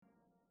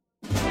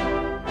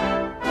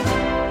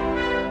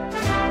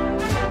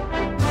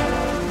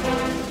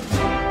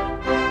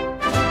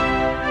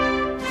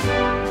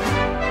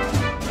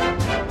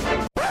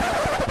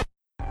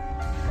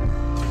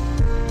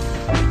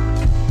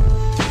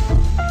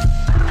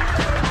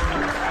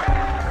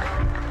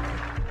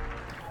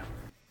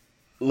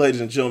Ladies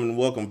and gentlemen,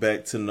 welcome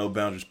back to the No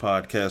Boundaries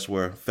podcast,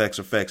 where facts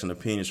are facts and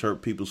opinions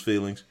hurt people's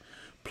feelings.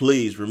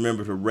 Please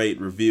remember to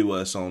rate, review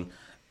us on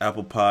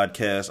Apple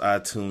Podcasts,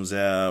 iTunes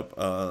app,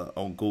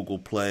 on Google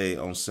Play,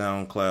 on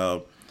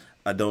SoundCloud.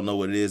 I don't know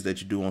what it is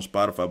that you do on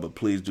Spotify, but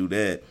please do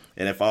that.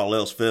 And if all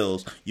else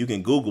fails, you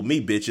can Google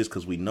me, bitches,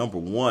 because we number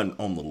one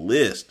on the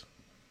list.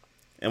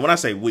 And when I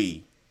say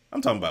we,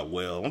 I'm talking about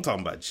Will, I'm talking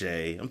about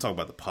Jay, I'm talking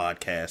about the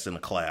podcast in the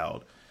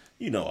cloud.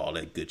 You know all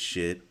that good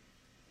shit.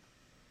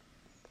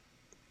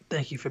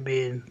 Thank you for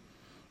being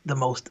the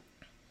most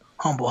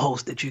humble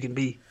host that you can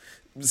be.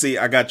 See,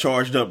 I got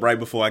charged up right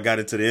before I got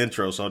into the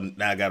intro, so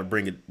now I got to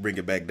bring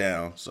it back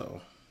down.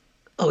 So.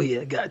 Oh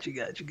yeah, got you.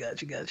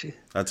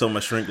 I told my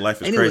shrink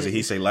life is crazy.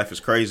 He say life is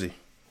crazy.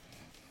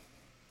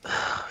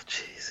 Oh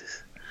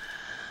Jesus.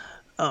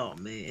 Oh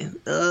man.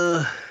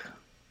 I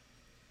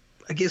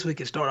guess we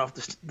can start off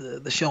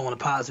the show on a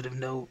positive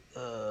note.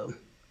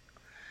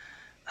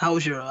 How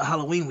was your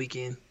Halloween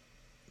weekend?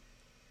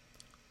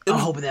 I'm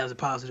hoping that was a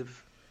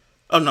positive.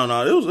 Oh no,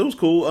 it was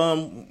cool.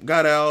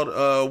 Got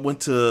out, went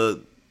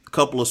to a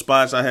couple of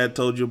spots I had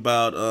told you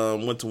about.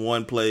 Went to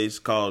one place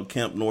called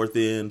Camp North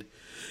End.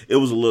 It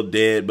was a little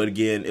dead, but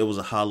again, it was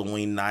a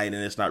Halloween night,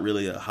 and it's not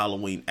really a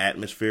Halloween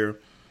atmosphere.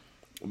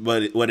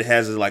 But what it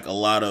has is like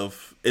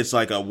it's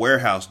like a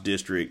warehouse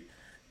district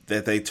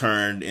that they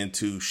turned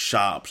into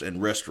shops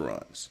and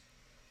restaurants.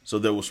 So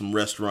there were some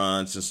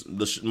restaurants, and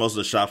most of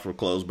the shops were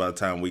closed by the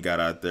time we got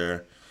out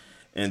there.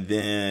 And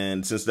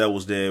then, since that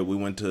was dead, we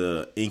went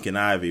to Ink and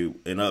Ivy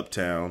in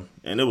Uptown,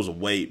 and it was a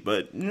wait,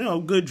 but,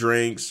 good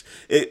drinks.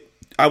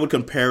 I would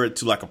compare it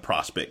to like a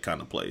Prospect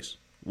kind of place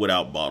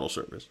without bottle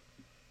service.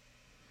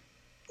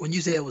 When you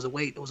say it was a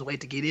wait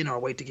to get in or a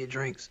wait to get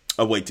drinks?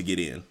 A wait to get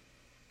in.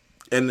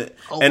 And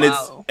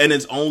wow.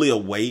 it's only a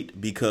wait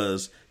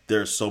because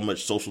there's so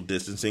much social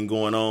distancing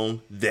going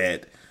on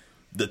that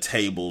the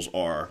tables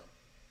are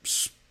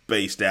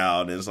spaced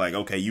out, and it's like,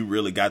 okay, you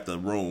really got the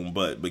room,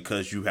 but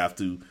because you have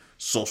to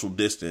social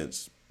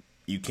distance,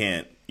 you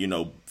can't,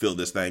 fill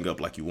this thing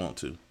up like you want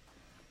to.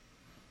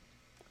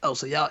 Oh,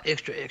 so y'all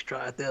extra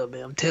out there,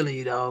 man. I'm telling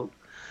you, dog.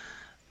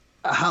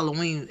 The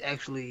Halloween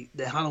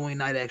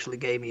night actually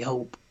gave me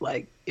hope.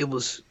 Like, it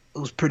was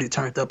pretty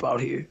turned up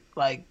out here.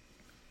 Like,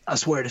 I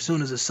swear, as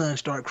soon as the sun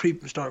start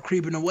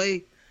creeping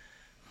away,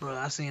 bro,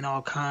 I seen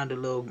all kind of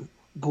little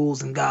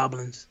ghouls and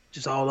goblins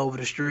just all over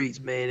the streets,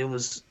 man. It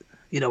was,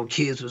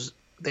 kids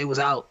was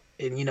out,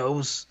 and it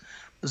was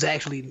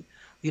actually,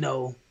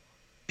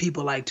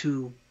 people like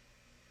to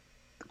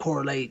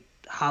correlate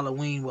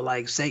Halloween with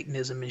like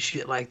Satanism and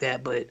shit like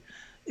that, but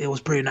it was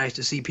pretty nice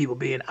to see people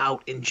being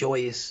out and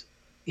joyous.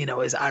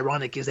 As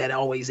ironic as that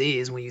always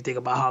is when you think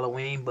about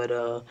Halloween, but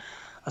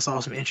I saw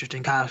some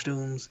interesting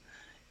costumes,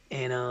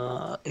 and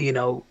got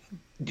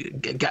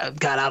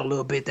out a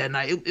little bit that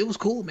night. It was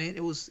cool, man.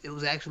 It was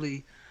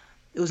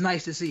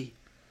nice to see.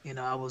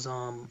 I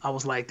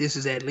was like, this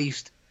is at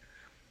least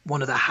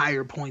one of the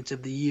higher points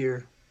of the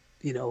year,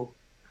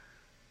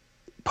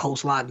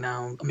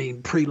 post-lockdown. I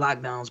mean,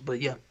 pre-lockdowns,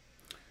 but yeah.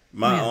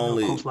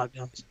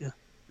 Post-lockdowns, yeah.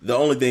 The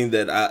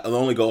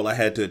only goal I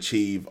had to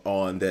achieve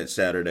on that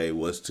Saturday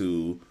was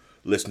to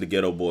listen to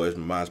Ghetto Boys.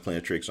 My mind's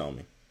playing tricks on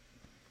me,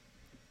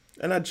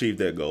 and I achieved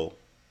that goal.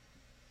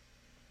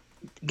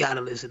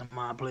 Gotta listen to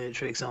Mind Playing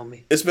Tricks on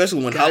Me,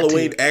 especially when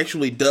Halloween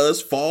actually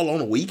does fall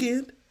on a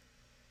weekend.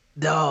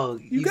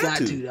 Dog, you got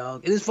to,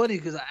 dog. It is funny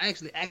because I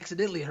actually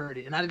accidentally heard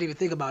it, and I didn't even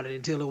think about it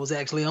until it was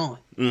actually on.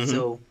 Mm-hmm.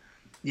 So,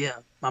 yeah,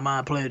 my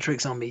mind playing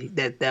tricks on me.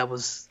 That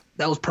was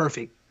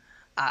perfect.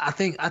 I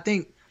think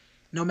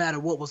no matter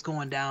what was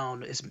going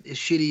down, as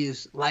shitty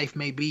as life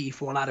may be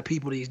for a lot of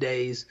people these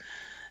days,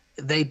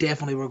 they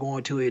definitely were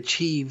going to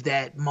achieve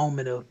that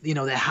moment of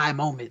that high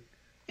moment.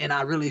 And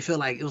I really feel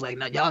like it was like,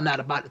 no, y'all not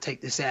about to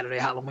take this Saturday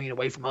Halloween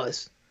away from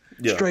us.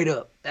 Yeah. Straight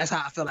up. That's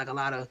how I feel like a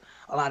lot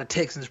of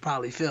Texans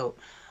probably felt.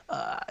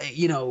 I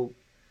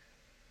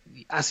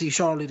see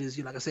Charlotte is,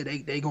 like I said,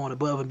 they going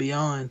above and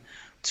beyond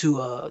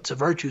to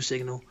virtue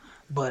signal,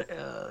 but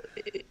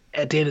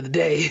at the end of the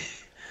day,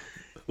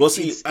 well,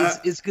 see,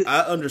 it's good.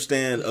 I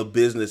understand a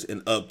business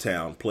in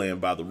Uptown playing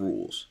by the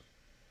rules.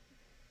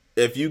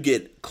 If you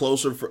get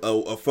closer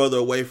or further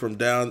away from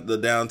the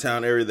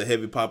downtown area, the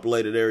heavy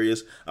populated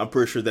areas, I'm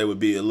pretty sure they would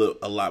be a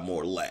lot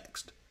more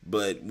laxed.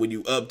 But when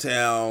you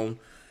Uptown,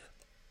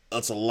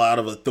 it's a lot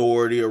of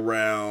authority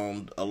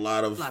around, a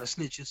lot of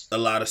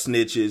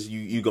snitches.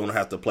 You're gonna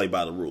have to play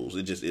by the rules.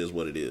 It just is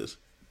what it is.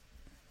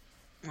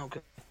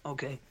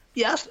 Okay.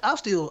 Yeah, I'll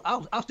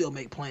still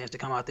make plans to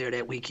come out there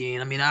that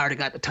weekend. I mean, I already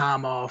got the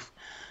time off,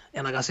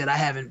 and like I said, I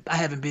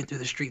haven't been through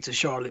the streets of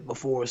Charlotte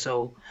before,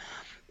 so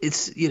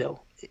it's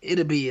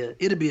it'll be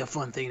a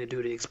fun thing to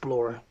do, to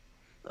explore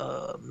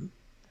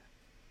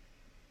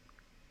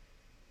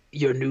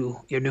your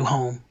new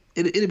home.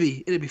 It'll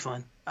be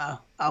fun.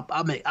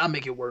 I'll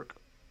make it work,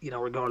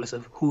 regardless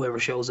of whoever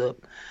shows up.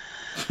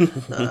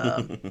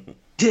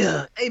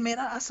 Yeah, hey man,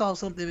 I saw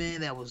something,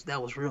 man, that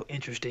was real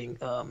interesting.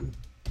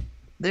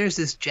 There's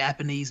this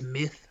Japanese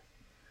myth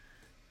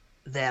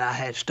that I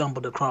had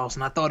stumbled across,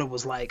 and I thought it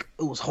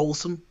was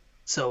wholesome.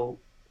 So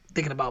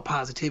thinking about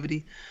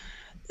positivity,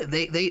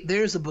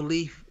 there's a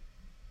belief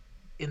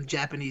in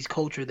Japanese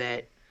culture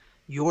that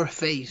your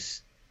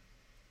face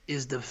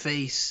is the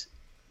face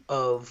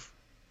of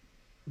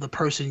the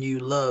person you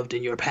loved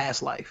in your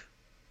past life.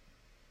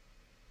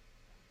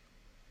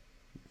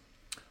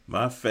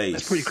 My face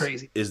That's pretty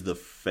crazy. is the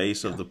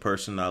face Yeah. of the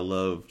person I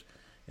loved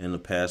in the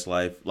past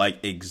life.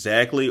 Like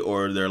exactly,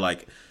 or they're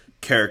like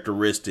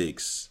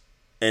characteristics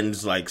and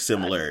it's like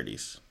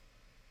similarities.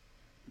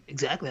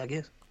 Exactly, I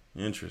guess.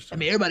 I Interesting.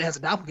 mean, everybody has a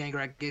doppelganger,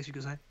 I guess you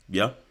could say.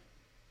 Yeah.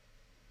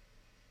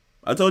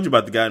 I told you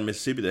about the guy in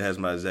Mississippi that has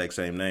my exact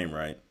same name,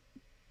 right?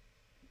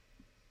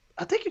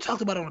 I think you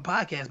talked about it on the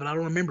podcast, but I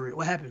don't remember it.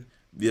 What happened?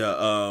 Yeah,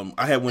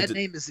 I had went That to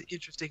name is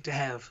interesting to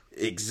have.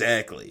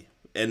 exactly.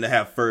 And to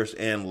have first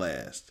and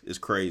last is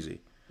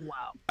crazy.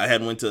 Wow. I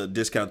had went to a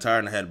discount tire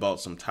and I had bought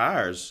some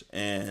tires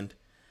and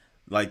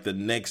like I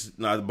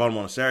bought them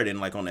on a Saturday and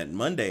like on that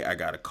Monday I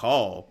got a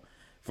call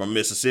from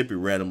Mississippi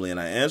randomly and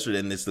I answered it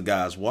and it's the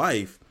guy's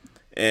wife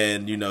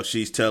and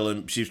she's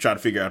trying to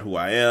figure out who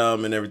I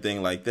am and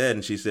everything like that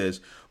and she says,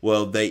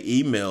 well, they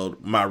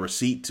emailed my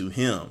receipt to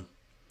him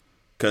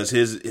because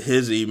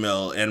his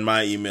email and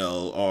my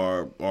email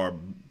are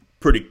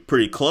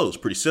pretty close,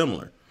 pretty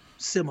similar.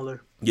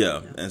 Similar.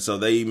 Yeah, Yeah. and so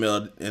they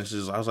emailed, and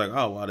I was like,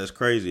 oh, wow, that's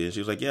crazy. And she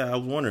was like, yeah, I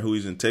was wondering who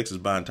he's in Texas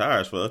buying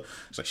tires for.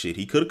 It's like, shit,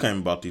 he could have came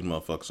and bought these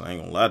motherfuckers. I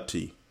ain't gonna lie to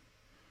you.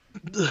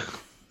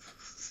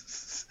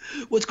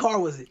 Which car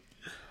was it?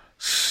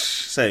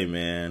 Say,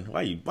 man,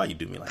 why you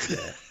do me like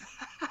that?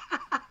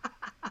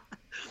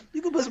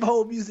 You can put some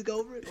whole music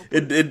over it.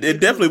 It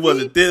definitely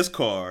wasn't this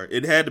car.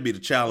 It had to be the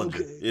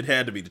Challenger. Okay. It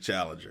had to be the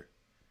Challenger.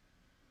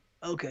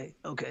 Okay.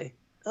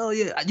 Oh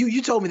yeah,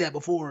 you told me that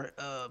before.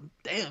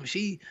 Damn,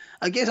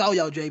 I guess all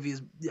y'all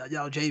JVs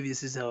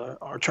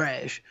are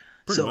trash.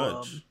 Pretty So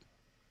much.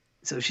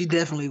 so she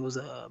definitely was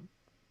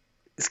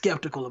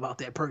skeptical about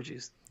that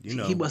purchase.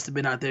 He must have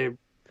been out there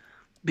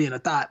being a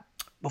thought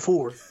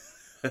before.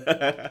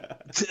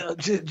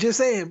 Just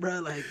saying,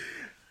 bro. Like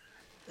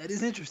that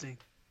is interesting.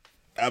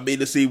 I mean,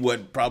 to see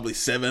what probably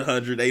 $700,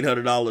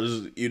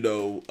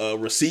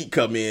 $800, receipt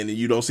come in and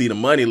you don't see the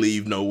money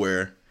leave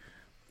nowhere.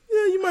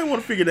 Yeah, you might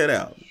want to figure that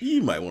out. Yeah,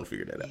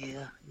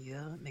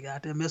 nigga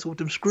out there messing with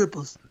them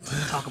scrippers,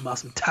 talking about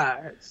some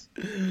tires.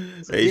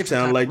 They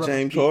sound like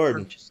James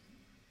Harden.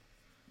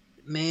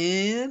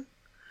 Man.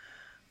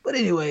 But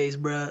anyways,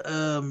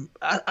 bro,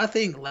 I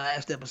think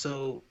last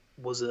episode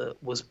was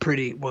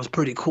pretty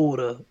cool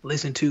to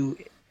listen to.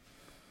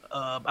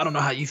 I don't know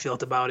how you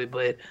felt about it,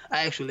 but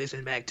I actually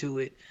listened back to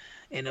it,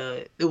 and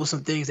there was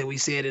some things that we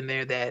said in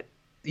there that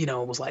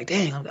was like,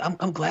 dang,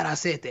 I'm glad I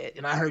said that.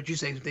 And I heard you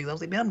say some things. I was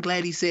like, man, I'm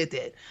glad he said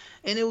that.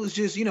 And it was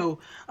just,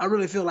 I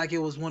really feel like it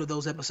was one of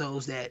those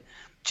episodes that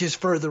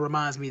just further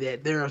reminds me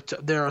that there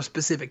are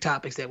specific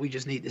topics that we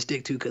just need to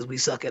stick to because we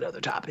suck at other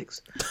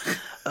topics.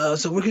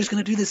 So we're just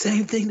gonna do the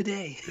same thing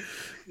today.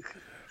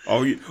 Are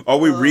we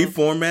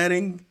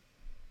reformatting?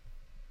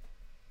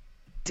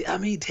 I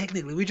mean,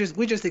 technically, we're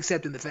just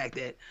accepting the fact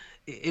that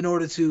in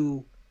order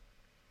to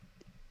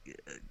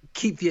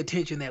keep the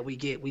attention that we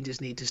get, we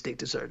just need to stick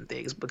to certain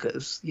things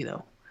because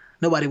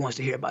nobody wants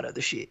to hear about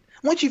other shit.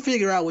 Once you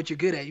figure out what you're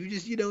good at, you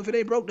just if it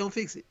ain't broke, don't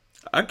fix it.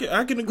 I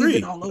can agree.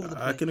 We've been all over the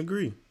place. I can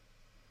agree.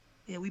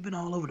 Yeah, we've been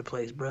all over the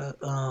place, bro.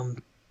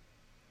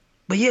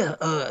 But yeah,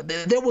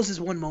 there was this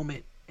one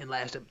moment in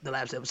the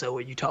last episode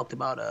where you talked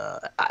about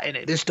and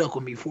it stuck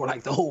with me for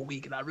like the whole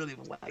week, and I really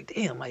was like,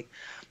 damn, like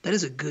that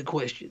is a good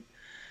question.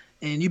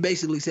 And you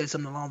basically said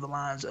something along the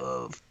lines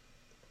of,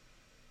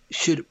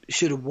 should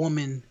a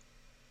woman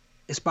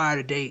aspire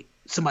to date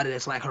somebody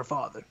that's like her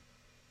father,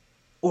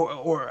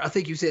 or I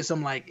think you said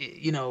something like,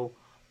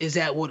 is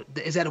that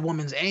a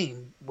woman's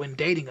aim when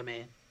dating a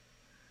man?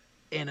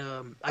 And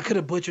I could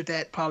have butchered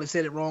that, probably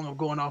said it wrong. I'm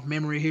going off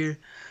memory here.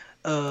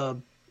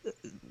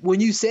 When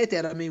you said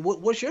that, I mean,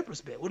 what's your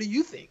perspective? What do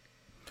you think?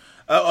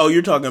 Oh,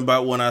 you're talking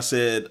about when I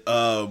said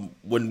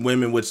when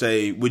women would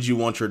say, "Would you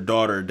want your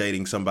daughter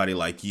dating somebody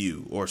like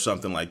you?" or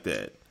something like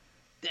that.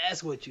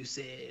 That's what you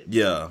said.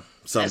 Yeah,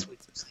 That's what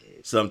you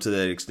said. some to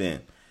that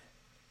extent.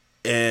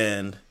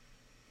 And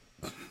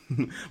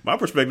my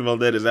perspective on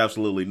that is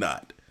absolutely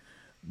not.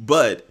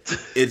 But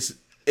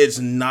it's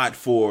not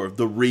for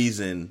the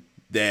reason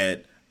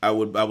that I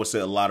would say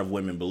a lot of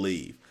women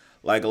believe.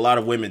 Like a lot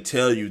of women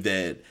tell you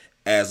that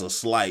as a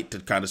slight to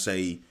kind of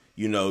say,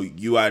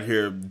 you out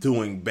here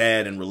doing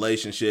bad in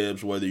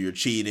relationships, whether you're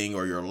cheating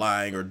or you're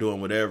lying or doing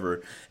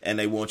whatever, and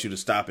they want you to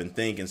stop and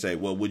think and say,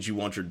 well, would you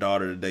want your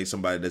daughter to date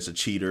somebody that's a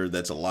cheater,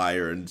 that's a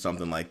liar, and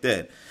something like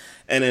that?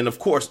 And then, of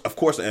course,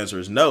 the answer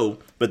is no,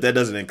 but that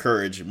doesn't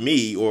encourage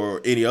me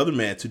or any other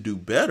man to do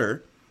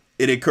better.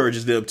 It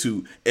encourages them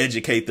to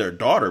educate their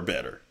daughter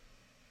better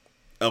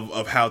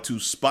of how to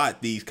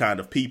spot these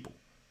kind of people.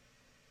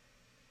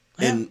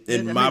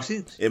 In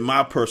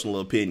my personal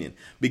opinion,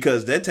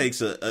 because that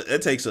takes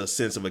a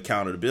sense of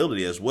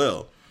accountability as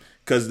well.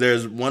 Because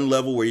there's one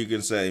level where you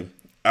can say,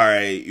 all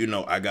right,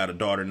 I got a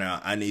daughter now.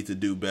 I need to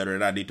do better,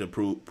 and I need to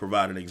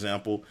provide an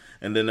example.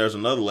 And then there's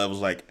another levels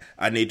like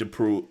I need to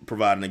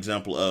provide an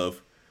example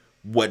of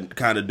what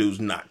kind of dudes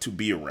not to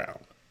be around.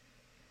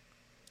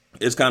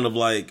 It's kind of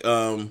like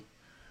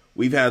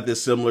we've had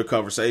this similar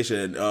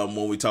conversation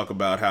when we talk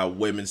about how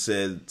women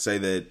say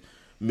that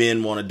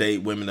men want to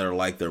date women that are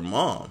like their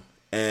mom.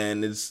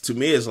 And to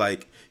me, it's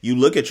like you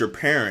look at your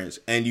parents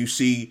and you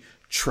see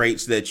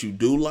traits that you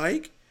do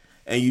like,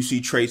 and you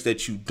see traits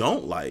that you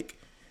don't like.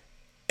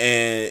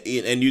 And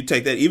you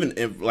take that,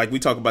 even like we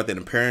talk about that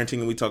in parenting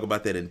and we talk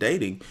about that in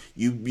dating,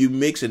 you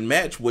mix and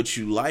match what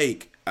you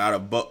like out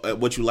of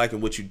what you like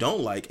and what you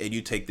don't like, and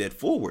you take that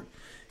forward.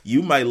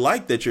 You might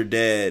like that your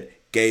dad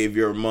gave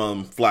your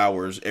mom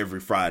flowers every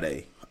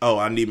Friday. Oh,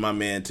 I need my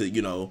man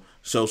to,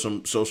 show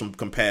some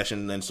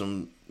compassion and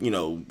some,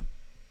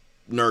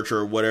 nurture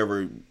or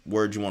whatever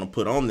word you want to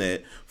put on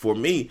that for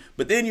me.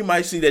 But then you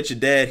might see that your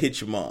dad hit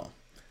your mom.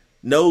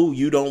 No,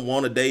 you don't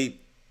want to date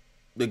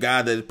the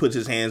guy that puts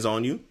his hands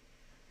on you.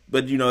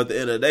 But, at the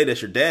end of the day,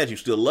 that's your dad. You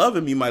still love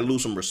him. You might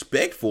lose some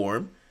respect for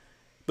him,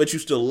 but you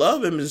still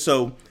love him. And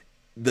so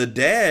the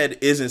dad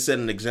isn't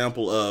setting an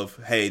example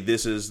of, hey,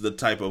 this is the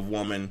type of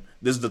woman,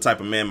 this is the type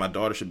of man my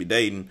daughter should be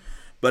dating.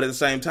 But at the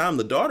same time,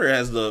 the daughter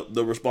has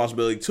the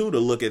responsibility, too,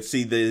 to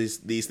see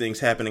these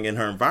things happening in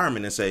her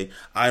environment and say,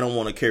 I don't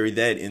want to carry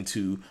that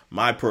into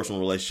my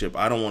personal relationship.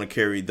 I don't want to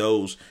carry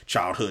those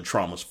childhood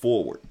traumas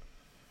forward.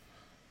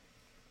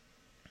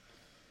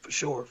 For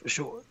sure.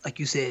 Like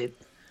you said,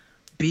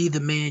 be the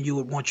man you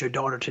would want your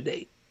daughter to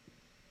date.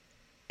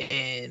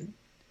 And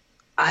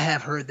I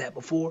have heard that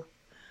before.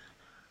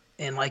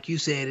 And like you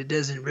said, it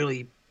doesn't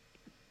really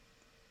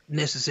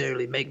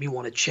necessarily make me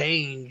want to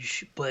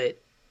change, but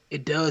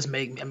it does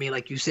make me,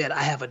 like you said,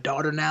 I have a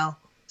daughter now,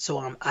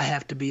 so I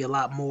have to be a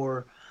lot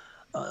more,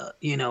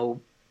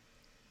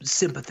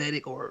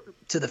 sympathetic or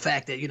to the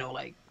fact that,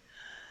 like,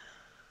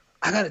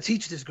 I got to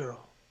teach this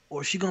girl,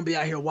 or she going to be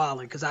out here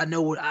wilding, because I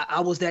know I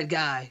was that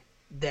guy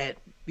that,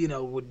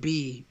 would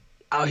be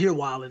out here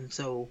wilding.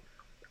 So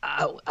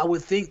I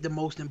would think the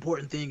most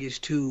important thing is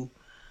to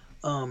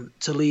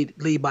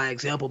lead by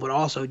example, but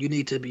also you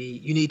need to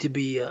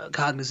be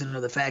cognizant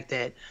of the fact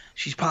that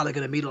she's probably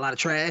going to meet a lot of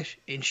trash,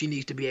 and she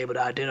needs to be able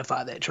to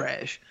identify that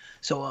trash.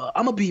 So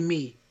I'm gonna be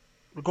me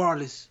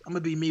regardless.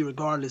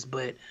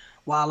 But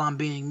while I'm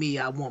being me,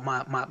 I want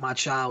my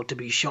child to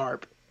be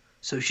sharp,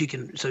 so she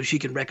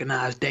can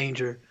recognize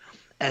danger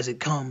as it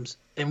comes.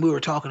 And we were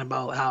talking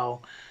about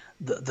how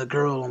the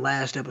girl on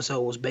last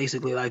episode was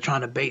basically like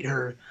trying to bait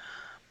her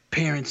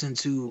parents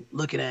into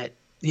looking at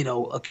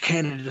a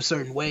candidate a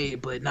certain way,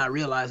 but not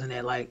realizing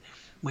that, like,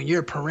 when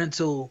your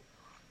parental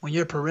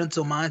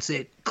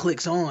mindset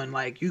clicks on,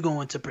 like, you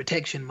go into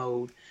protection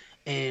mode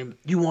and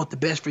you want the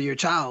best for your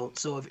child.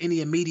 So if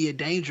any immediate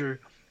danger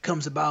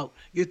comes about,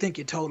 you're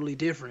thinking totally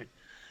different.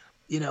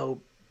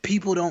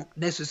 People don't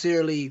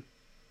necessarily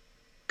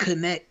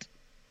connect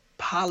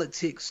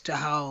politics to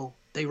how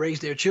they raise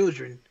their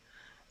children.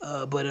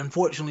 But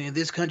unfortunately in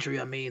this country,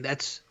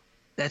 that's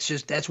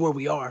where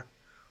we are.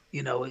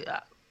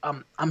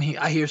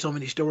 I hear so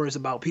many stories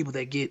about people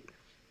that get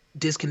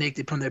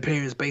disconnected from their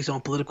parents based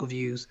on political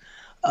views.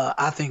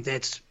 I think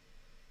that's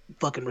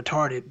fucking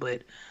retarded,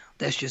 but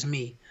that's just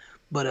me.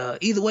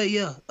 But either way,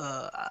 yeah,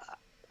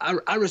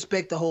 I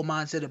respect the whole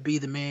mindset of be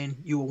the man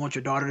you would want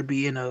your daughter to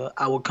be, and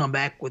I would come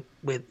back with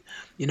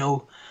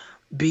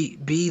be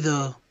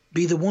the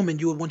woman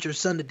you would want your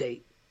son to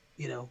date.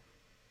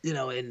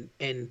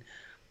 And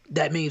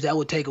that means I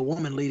would take a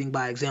woman leading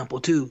by example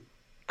too,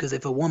 because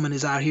if a woman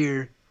is out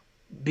here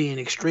being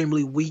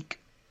extremely weak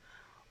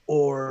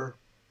or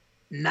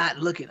not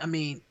looking, I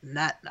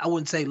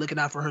wouldn't say looking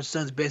out for her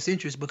son's best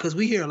interest, because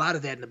we hear a lot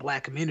of that in the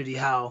black community,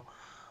 how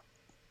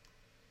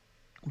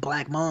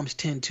black moms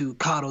tend to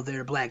coddle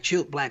their black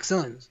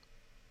sons.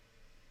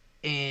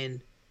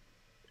 And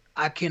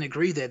I can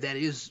agree that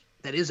is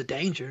a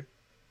danger,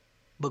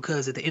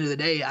 because at the end of the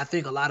day, I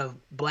think a lot of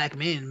black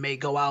men may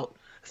go out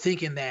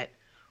thinking that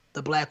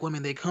the black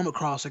women they come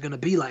across are going to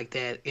be like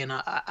that. And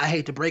I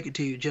hate to break it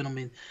to you,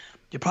 gentlemen,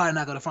 you're probably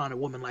not going to find a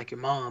woman like your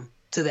mom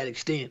to that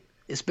extent,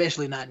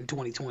 especially not in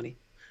 2020.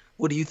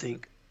 What do you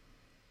think?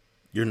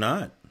 You're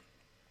not.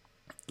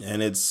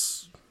 And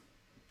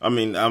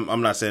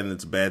I'm not saying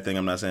it's a bad thing.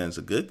 I'm not saying it's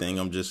a good thing.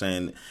 I'm just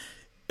saying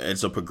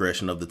it's a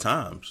progression of the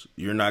times.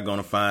 You're not going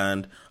to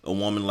find a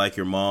woman like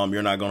your mom.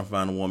 You're not going to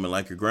find a woman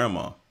like your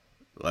grandma.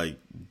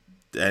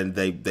 And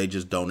they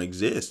just don't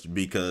exist,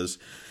 because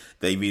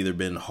they've either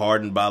been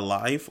hardened by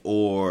life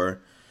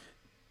or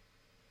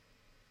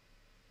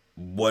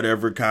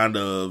whatever kind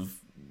of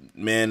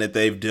man that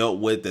they've dealt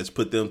with that's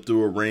put them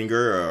through a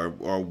ringer,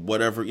 or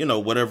whatever,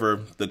 whatever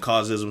the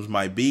causisms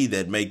might be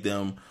that make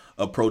them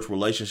approach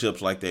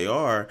relationships like they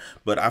are.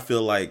 But I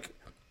feel like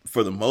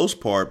for the most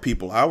part,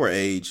 people our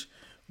age,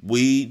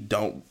 we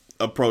don't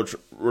approach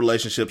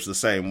relationships the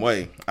same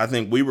way. I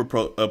think we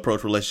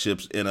approach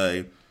relationships in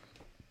a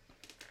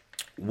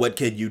what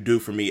can you do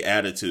for me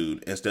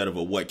attitude instead of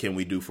a what can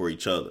we do for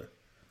each other.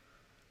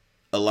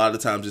 A lot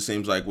of times it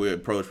seems like we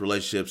approach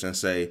relationships and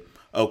say,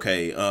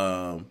 okay,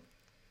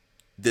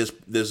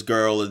 this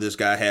girl or this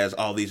guy has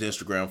all these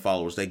Instagram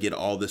followers. They get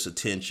all this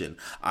attention.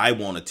 I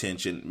want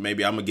attention.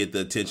 Maybe I'm gonna get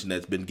the attention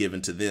that's been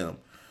given to them.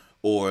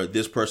 Or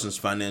this person's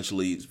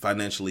financially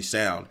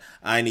sound.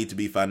 I need to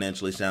be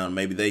financially sound.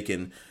 Maybe they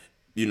can,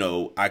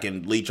 I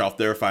can leech off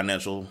their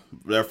financial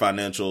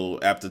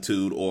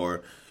aptitude,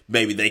 or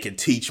maybe they can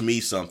teach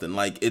me something.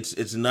 Like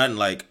it's nothing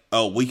like,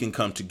 oh, we can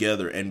come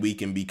together and we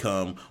can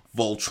become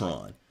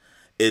Voltron.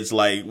 It's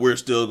like we're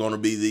still going to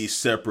be these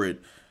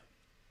separate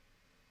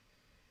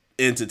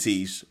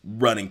entities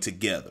running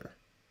together,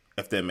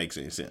 if that makes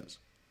any sense.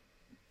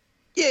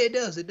 Yeah, it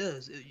does. It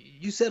does.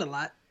 You said a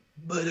lot,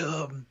 but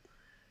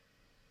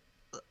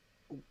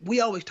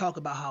we always talk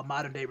about how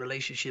modern day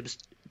relationships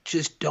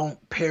just don't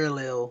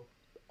parallel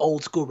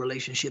old school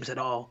relationships at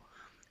all.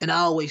 And I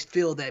always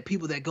feel that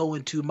people that go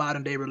into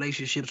modern day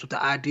relationships with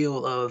the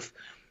ideal of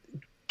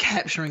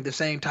capturing the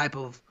same type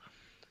of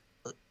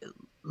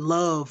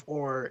love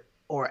or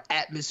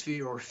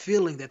atmosphere or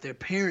feeling that their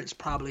parents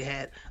probably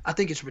had, I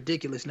think it's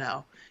ridiculous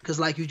now. Because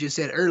like you just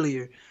said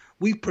earlier,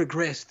 we've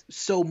progressed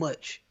so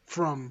much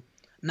from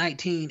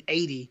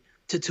 1980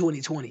 to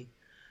 2020.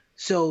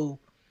 So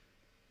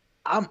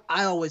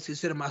I always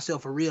consider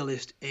myself a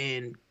realist,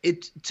 and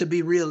to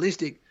be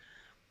realistic,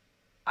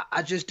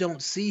 I just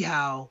don't see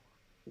I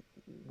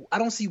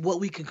don't see what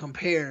we can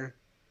compare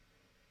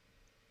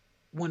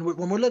when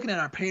we're looking at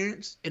our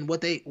parents and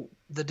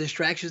the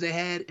distractions they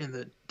had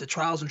and the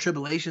trials and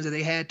tribulations that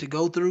they had to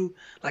go through.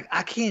 Like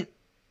I can't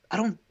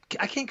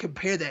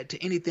compare that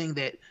to anything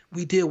that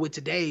we deal with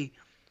today,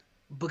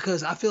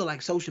 because I feel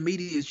like social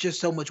media is just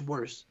so much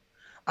worse.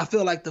 I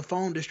feel like the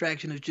phone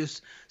distraction is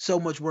just so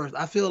much worse.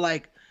 I feel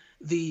like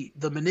the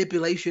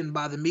manipulation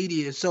by the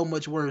media is so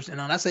much worse. And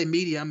when I say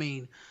media, I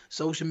mean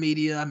social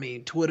media, I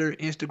mean Twitter,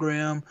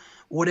 Instagram,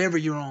 whatever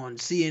you're on,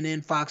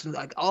 CNN, Fox,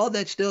 like all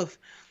that stuff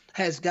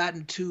has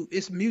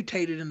it's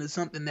mutated into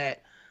something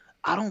that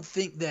I don't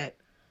think that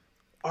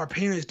our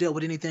parents dealt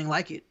with anything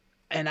like it.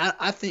 And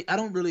I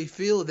don't really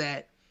feel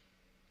that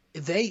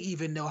they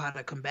even know how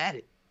to combat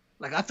it.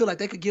 Like I feel like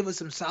they could give us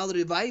some solid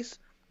advice,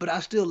 but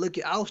I'll still look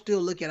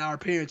at our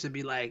parents and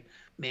be like,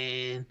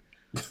 man,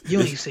 you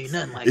ain't say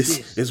nothing like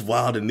this. It's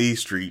wild in these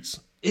streets.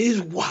 It's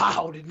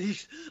wild in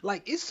these,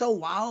 like it's so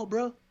wild,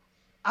 bro.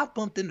 I've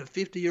bumped into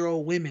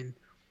 50-year-old women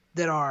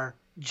that are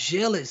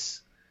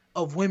jealous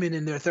of women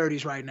in their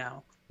 30s right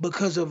now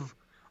because of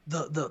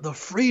the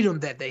freedom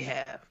that they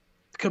have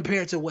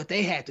compared to what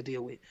they had to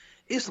deal with.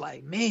 It's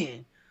like,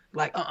 man,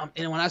 like,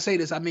 and when I say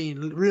this, I mean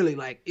really,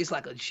 like it's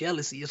like a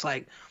jealousy. It's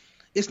like,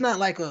 it's not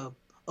like a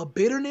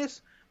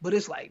bitterness, but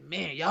it's like,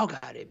 man, y'all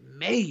got it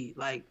made.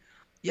 Like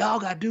y'all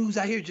got dudes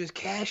out here just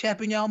cash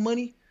apping y'all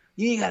money.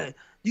 You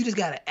just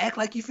gotta act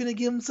like you finna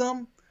give them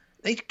something.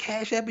 They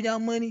cash apping y'all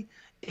money,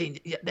 and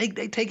they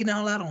taking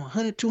y'all out on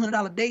 $100,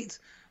 $200 dates.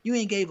 You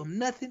ain't gave them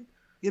nothing.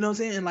 You know what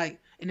I'm saying? Like,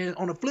 and then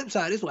on the flip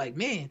side, it's like,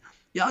 man,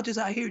 y'all just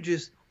out here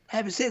just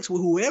having sex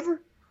with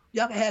whoever.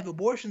 Y'all can have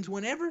abortions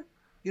whenever.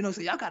 You know,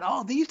 so y'all got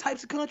all these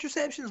types of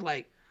contraceptions.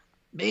 Like,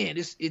 man,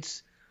 this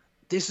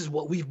is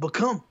what we've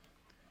become.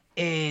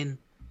 And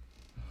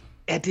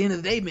at the end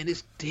of the day, man,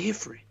 it's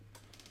different.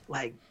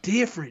 Like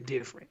different.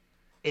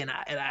 And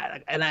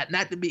I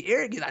not to be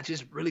arrogant, I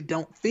just really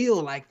don't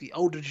feel like the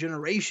older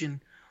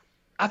generation.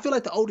 I feel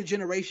like the older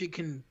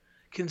generation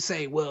can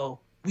say,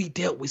 well, we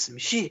dealt with some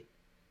shit,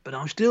 but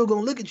I'm still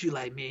gonna look at you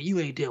like, man, you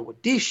ain't dealt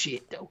with this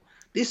shit though.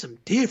 This some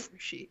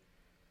different shit.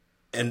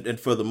 And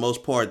for the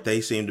most part,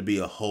 they seem to be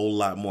a whole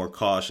lot more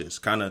cautious.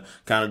 Kind of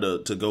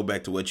to go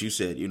back to what you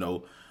said,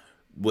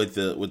 with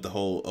the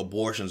whole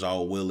abortions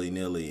all willy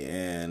nilly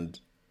and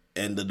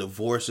the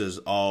divorces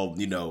all,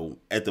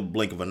 at the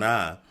blink of an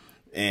eye.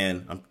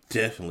 And I'm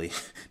definitely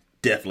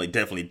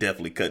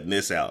cutting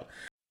this out.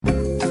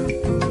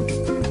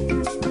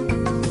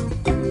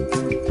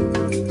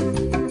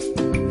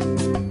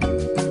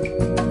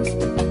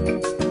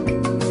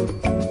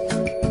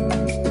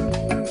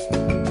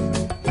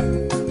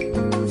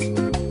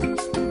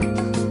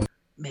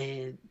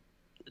 Man,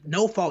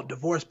 no-fault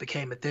divorce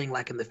became a thing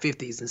like in the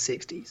 50s and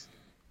 60s.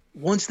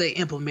 Once they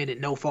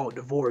implemented no-fault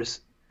divorce,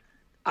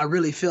 I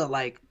really felt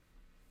like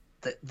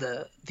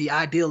the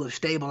ideal of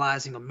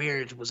stabilizing a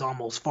marriage was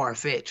almost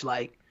far-fetched.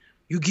 Like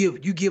you give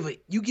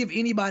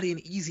anybody an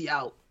easy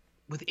out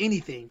with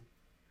anything.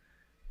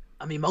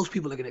 I mean, most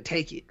people are gonna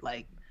take it.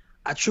 Like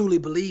I truly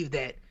believe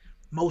that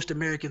most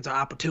Americans are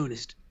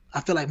opportunists.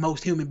 I feel like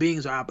most human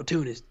beings are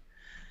opportunists,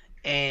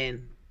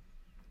 and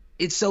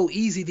it's so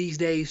easy these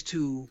days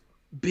to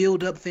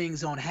build up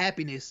things on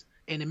happiness,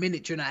 and the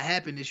minute you're not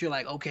happiness, you're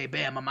like, okay,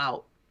 bam, I'm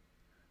out.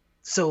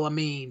 So I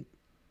mean,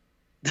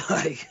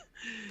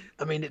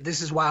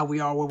 this is why we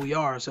are where we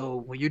are. So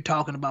when you're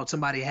talking about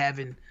somebody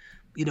having,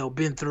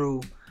 been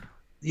through,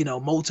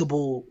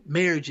 multiple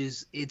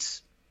marriages,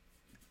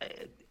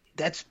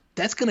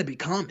 that's going to be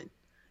common.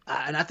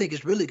 And I think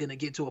it's really going to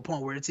get to a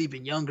point where it's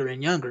even younger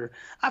and younger.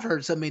 I've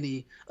heard so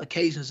many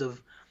occasions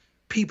of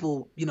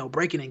people,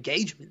 breaking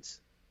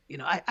engagements.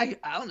 I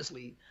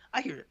honestly,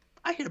 I hear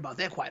about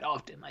that quite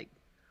often. Like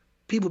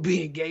people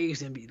be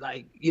engaged and be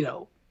like,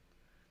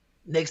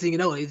 next thing you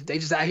know, they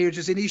just out here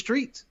just in these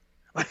streets.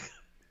 Like,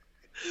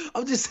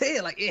 I'm just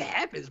saying, like, it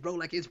happens, bro.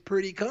 Like, it's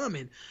pretty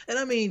common. And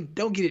I mean,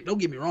 don't get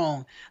me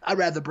wrong. I'd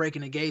rather break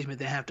an engagement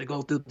than have to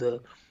go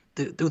through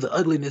the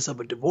ugliness of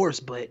a divorce.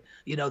 But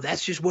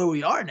that's just where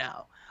we are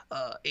now.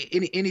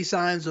 Any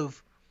signs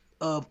of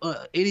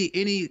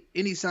any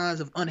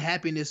signs of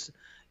unhappiness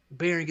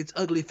bearing its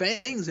ugly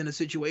fangs in a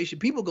situation,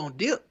 people gonna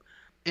dip,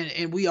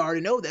 and we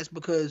already know that's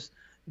because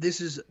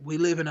we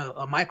live in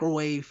a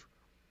microwave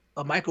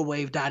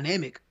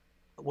dynamic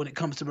when it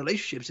comes to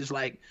relationships. It's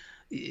like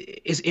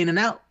it's in and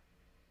out.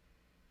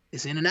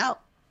 It's in and out.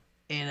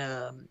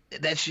 And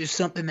that's just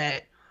something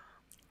that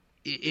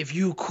if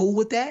you cool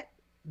with that,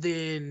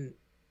 then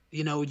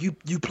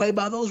you play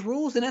by those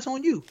rules, then that's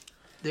on you.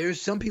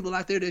 There's some people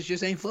out there that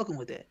just ain't fucking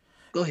with that.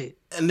 Go ahead.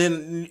 And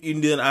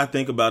then I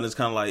think about it, it's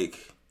kind of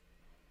like,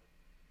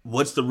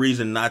 what's the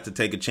reason not to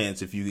take a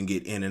chance if you can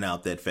get in and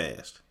out that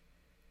fast?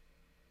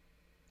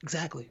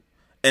 Exactly.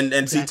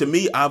 And see, to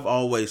me, I've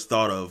always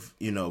thought of,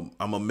 I'm going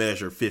to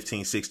measure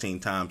 15,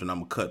 16 times and I'm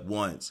going to cut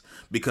once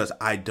because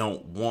I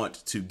don't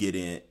want to get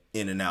in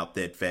and out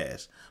that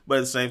fast. But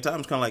at the same time,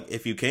 it's kind of like,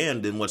 if you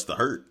can, then what's the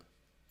hurt?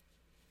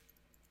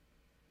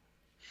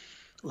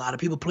 A lot of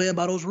people playing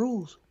by those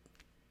rules.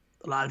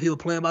 I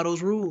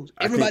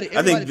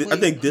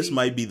think this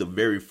might be the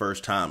very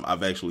first time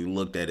I've actually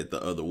looked at it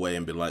the other way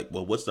and been like,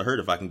 well, what's the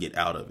hurt if I can get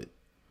out of it?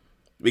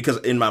 Because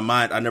in my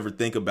mind, I never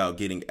think about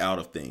getting out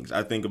of things.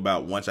 I think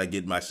about once I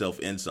get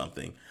myself in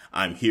something,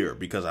 I'm here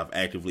because I've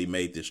actively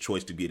made this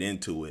choice to get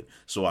into it.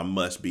 So I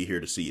must be here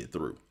to see it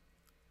through.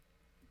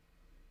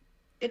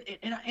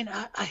 And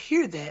I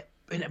hear that,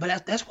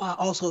 but that's why I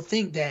also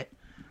think that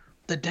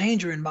the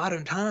danger in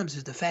modern times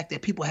is the fact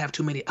that people have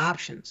too many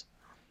options.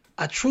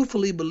 I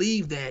truthfully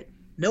believe that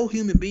no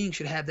human being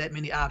should have that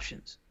many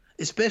options,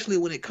 especially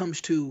when it comes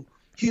to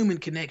human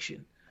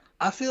connection.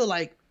 I feel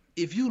like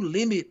if you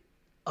limit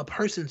a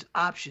person's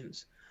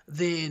options,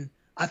 then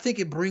I think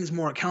it brings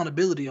more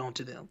accountability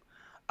onto them.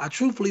 I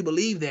truthfully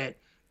believe that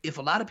if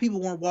a lot of people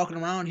weren't walking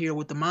around here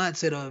with the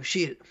mindset of,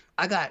 shit,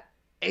 I got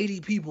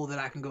 80 people that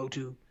I can go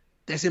to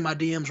that's in my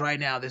DMs right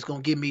now that's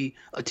going to give me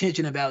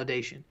attention and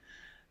validation,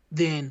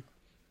 then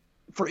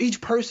for each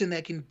person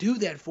that can do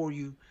that for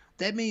you,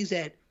 that means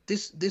that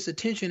this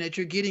attention that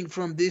you're getting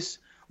from this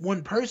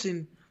one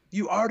person,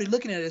 you already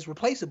looking at it as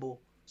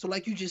replaceable. So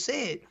like you just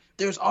said,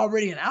 there's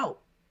already an out.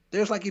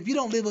 There's like, if you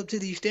don't live up to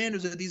these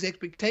standards or these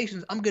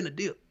expectations, I'm gonna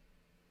dip.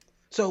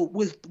 So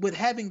with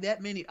having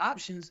that many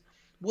options,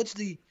 what's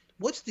the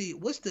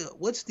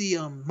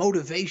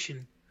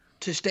motivation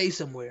to stay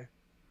somewhere?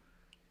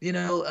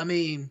 I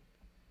mean,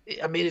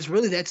 it's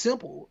really that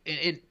simple.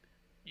 And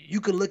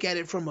you can look at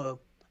it from a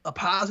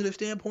positive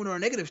standpoint or a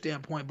negative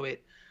standpoint, but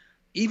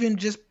even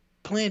just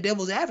playing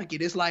devil's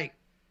advocate, it's like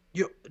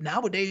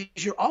nowadays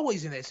you're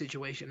always in that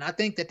situation. I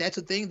think that that's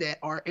a thing that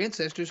our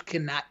ancestors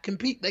cannot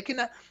compete. They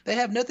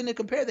have nothing to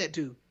compare that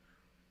to.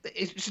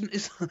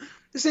 It's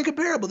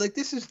incomparable. Like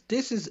this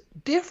is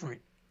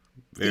different.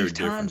 Very These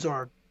different. times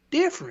are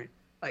different.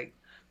 Like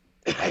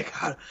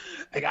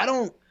I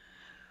don't.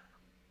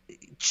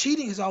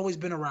 Cheating has always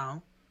been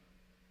around.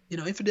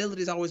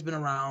 Infidelity has always been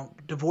around.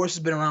 Divorce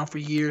has been around for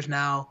years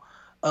now.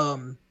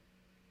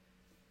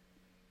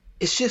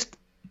 It's just,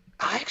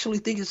 I actually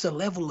think it's a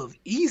level of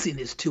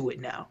easiness to it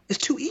now. It's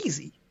too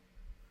easy.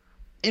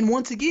 And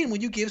once again,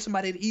 when you give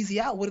somebody an easy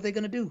out, what are they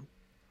going to do?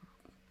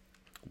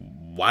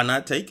 Why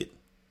not take it?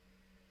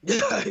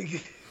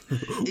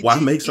 Why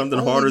make something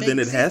harder than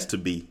it has to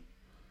be?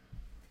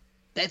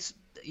 That's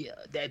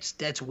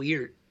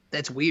weird.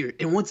 That's weird.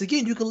 And once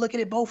again, you can look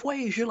at it both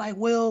ways. You're like,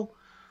 well,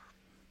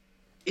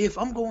 if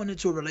I'm going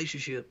into a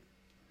relationship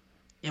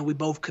and we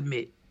both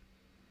commit,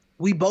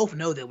 we both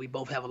know that we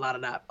both have a lot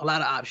of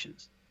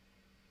options.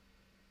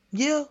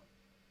 Yeah.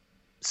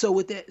 So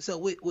with that,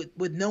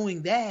 with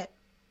knowing that,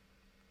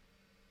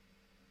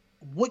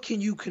 what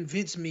can you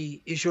convince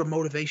me is your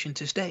motivation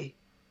to stay?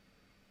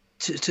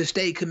 To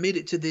stay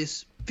committed to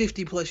this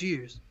 50 plus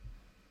years?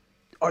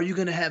 Are you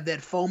going to have that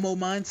FOMO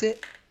mindset?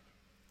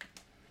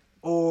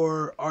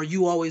 Or are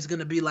you always going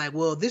to be like,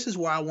 well, this is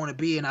where I want to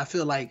be, and I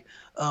feel like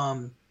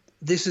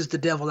this is the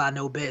devil I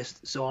know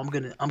best, so I'm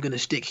gonna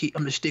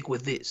stick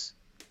with this.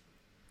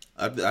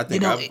 I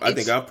think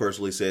I've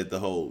personally said the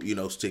whole,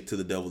 stick to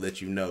the devil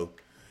that you know,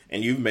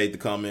 and you've made the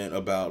comment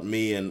about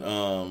me and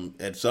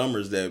at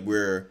Summers that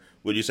we're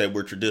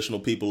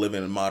traditional people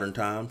living in modern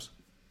times.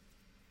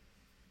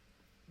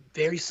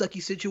 Very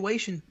sucky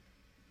situation.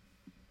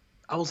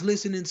 I was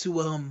listening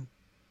to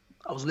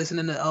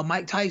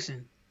Mike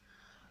Tyson.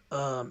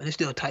 And it's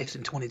still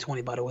Tyson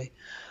 2020, by the way.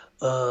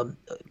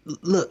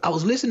 Look, I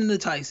was listening to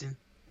Tyson,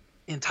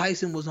 and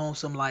Tyson was on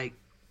some like,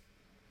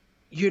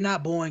 you're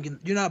not born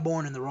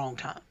in the wrong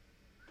time.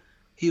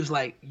 He was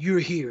like, you're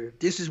here.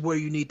 This is where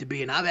you need to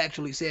be. And I've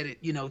actually said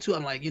it, too.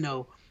 I'm like,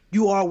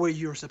 you are where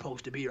you're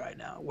supposed to be right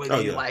now,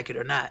 whether you like it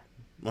or not.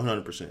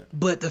 100%.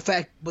 But the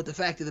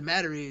fact of the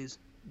matter is,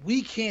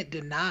 we can't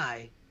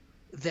deny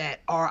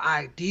that our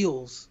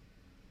ideals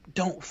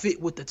don't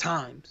fit with the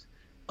times.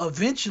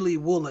 Eventually,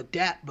 we'll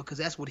adapt because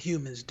that's what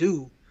humans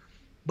do.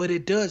 But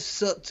it does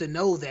suck to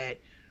know that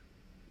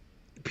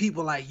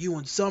people like you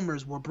and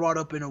Summers were brought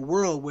up in a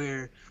world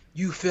where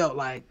you felt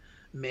like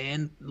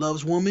man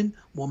loves woman,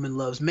 woman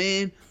loves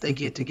man, they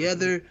get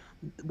together.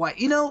 Why,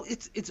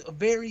 it's a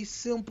very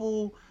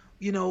simple,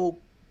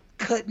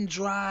 cut and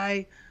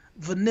dry,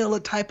 vanilla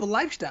type of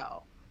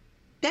lifestyle.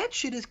 That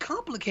shit is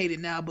complicated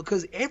now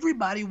because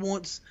everybody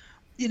wants,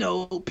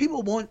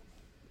 people want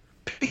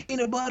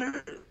peanut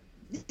butter,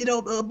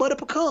 butter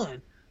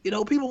pecan.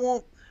 People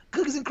want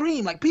cookies and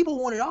cream. Like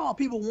people want it all.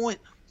 People want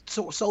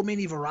so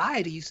many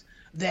varieties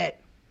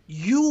that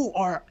you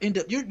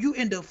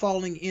end up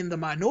falling in the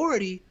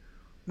minority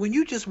when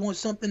you just want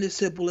something as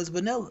simple as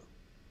vanilla.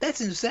 That's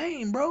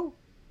insane, bro.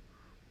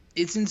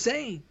 It's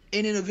insane.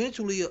 And then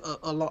eventually,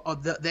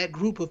 that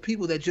group of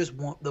people that just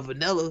want the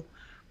vanilla,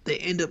 they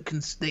end up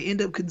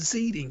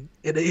conceding,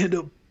 and they end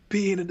up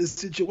being in this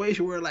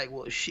situation where like,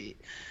 well, shit.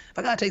 If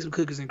I gotta take some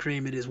cookies and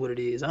cream, it is what it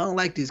is. I don't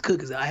like these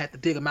cookies. I have to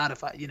dig them out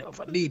if I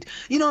need.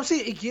 You know what I'm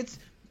saying?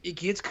 It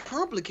gets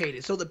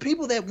complicated. So the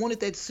people that wanted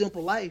that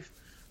simple life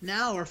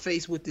now are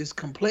faced with this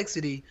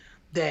complexity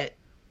that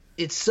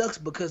it sucks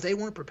because they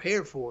weren't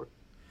prepared for it.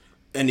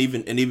 And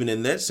even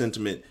in that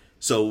sentiment,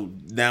 so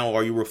now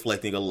are you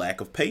reflecting a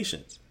lack of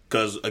patience?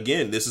 Because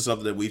again, this is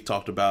something that we've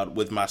talked about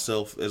with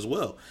myself as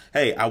well.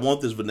 Hey, I want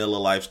this vanilla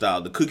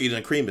lifestyle. The cookies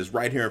and cream is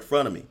right here in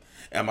front of me.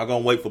 Am I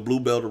going to wait for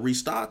Bluebell to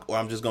restock, or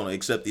I'm just going to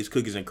accept these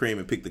cookies and cream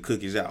and pick the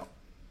cookies out?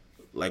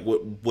 Like,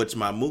 what's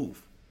my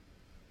move?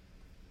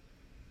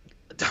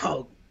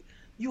 Dog,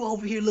 you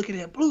over here looking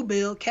at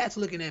Bluebell, cats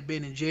looking at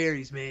Ben and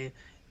Jerry's, man.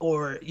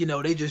 Or,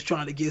 they just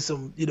trying to get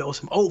some,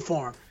 some Oat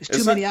Farm. There's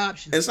too many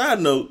options. And side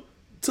note,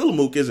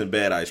 Tillamook isn't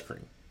bad ice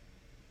cream.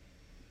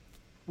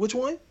 Which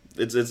one?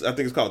 I think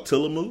it's called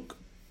Tillamook.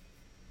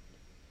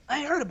 I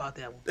ain't heard about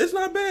that one. It's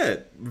not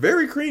bad.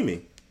 Very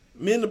creamy.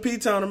 Me and the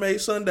P-Towner made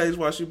Sundays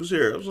while she was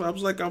here. I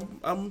was like,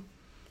 I'm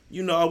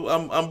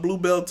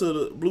Bluebell to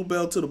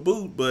the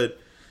boot, but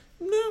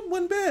it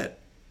wasn't bad.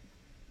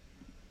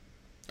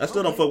 I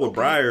still don't fuck with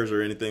Breyers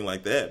or anything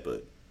like that,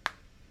 but.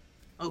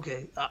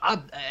 Okay,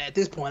 at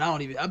this point,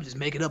 I'm just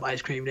making up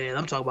ice cream then.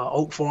 I'm talking about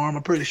Oak Farm.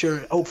 I'm pretty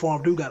sure Oak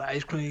Farm do got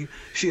ice cream.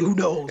 Shit, who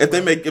knows? If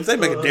they make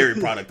a dairy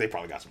product, they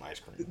probably got some ice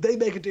cream. They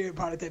make a dairy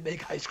product, they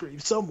make ice cream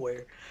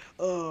somewhere.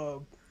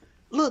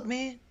 Look,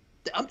 man,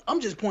 I'm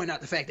just pointing out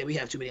the fact that we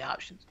have too many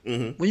options.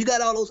 Mm-hmm. When you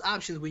got all those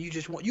options, when you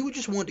just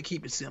want to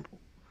keep it simple.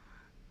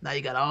 Now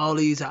you got all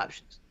these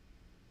options.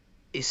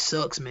 It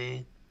sucks,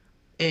 man.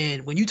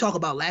 And when you talk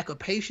about lack of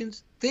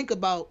patience, think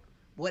about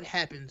what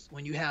happens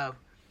when you have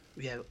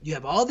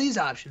all these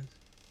options.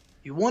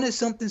 You wanted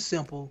something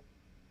simple.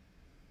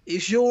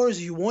 It's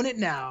yours. You want it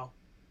now.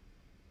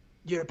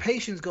 Your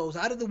patience goes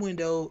out of the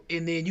window,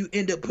 and then you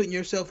end up putting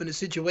yourself in a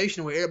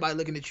situation where everybody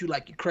looking at you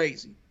like you're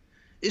crazy.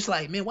 It's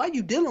like, man, why are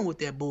you dealing with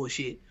that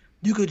bullshit?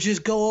 You could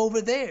just go over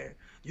there.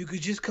 You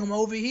could just come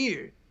over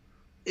here.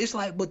 It's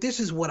like, but this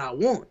is what I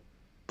want.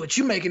 But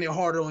you making it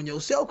harder on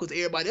yourself because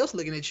everybody else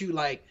looking at you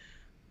like,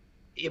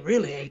 it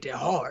really ain't that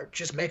hard.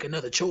 Just make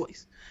another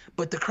choice.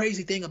 But the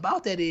crazy thing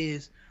about that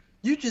is,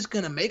 you're just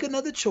going to make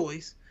another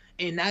choice,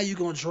 and now you're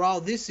going to draw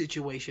this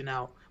situation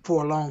out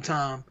for a long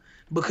time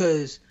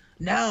because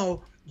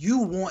now you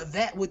want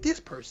that with this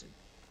person,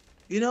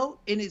 and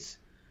it's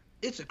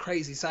a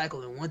crazy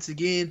cycle. And once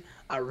again,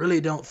 I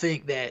really don't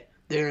think that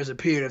there is a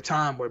period of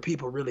time where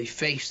people really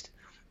faced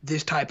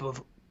this type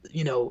of,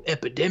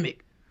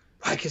 epidemic.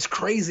 Like, it's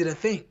crazy to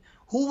think.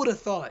 Who would have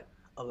thought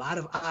a lot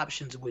of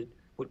options would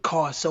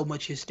cause so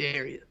much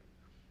hysteria?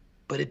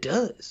 But it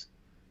does.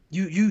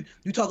 You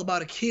talk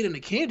about a kid in a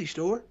candy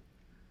store.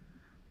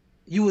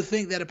 You would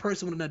think that a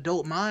person with an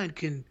adult mind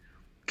can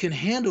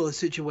handle a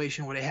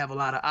situation where they have a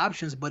lot of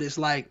options, but it's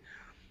like,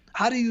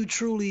 how do you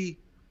truly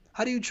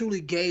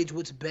gauge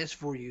what's best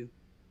for you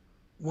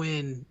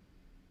when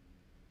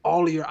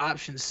all of your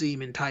options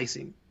seem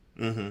enticing?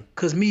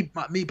 Because me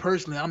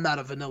personally, I'm not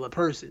a vanilla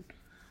person.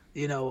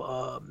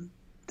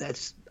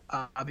 That's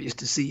obvious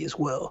to see as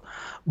well.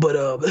 But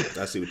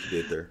I see what you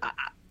did there.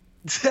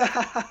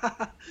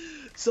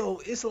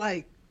 So it's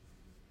like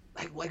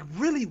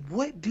really,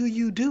 what do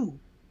you do?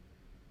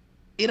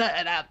 And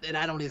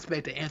I don't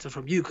expect an answer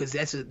from you because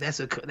that's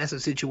a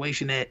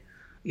situation that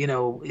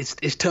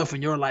it's tough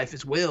in your life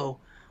as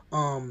well.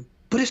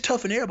 But it's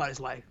tough in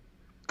everybody's life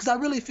because I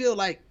really feel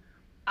like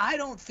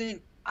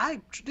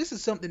this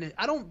is something that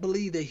I don't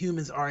believe that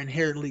humans are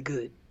inherently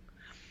good,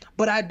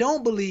 but I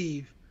don't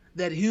believe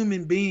that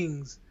human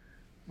beings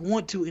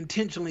want to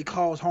intentionally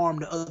cause harm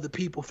to other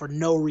people for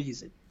no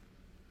reason.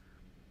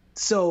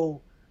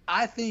 So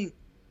I think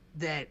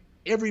that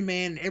every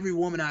man and every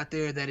woman out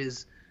there that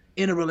is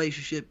in a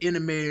relationship, in a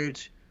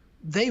marriage,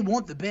 they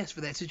want the best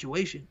for that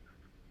situation.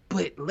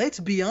 But let's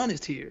be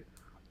honest here.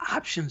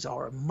 Options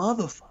are a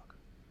motherfucker.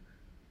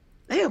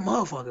 They a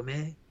motherfucker,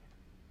 man.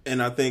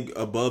 And I think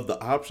above the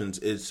options,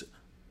 it's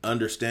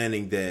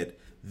understanding that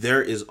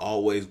there is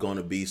always going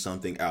to be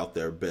something out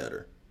there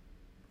better.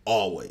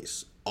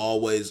 Always.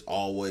 Always,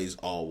 always,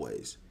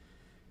 always.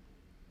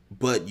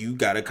 but you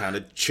gotta kind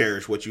of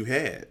cherish what you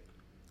had.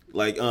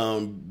 Like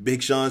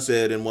Big Sean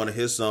said in one of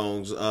his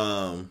songs,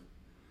 and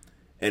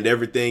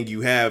everything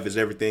you have is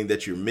everything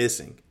that you're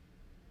missing.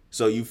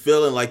 So you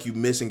feeling like you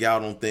missing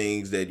out on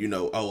things that,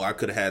 oh, I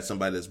could have had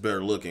somebody that's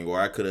better looking, or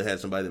I could have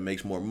had somebody that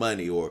makes more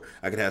money, or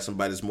I could have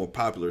somebody that's more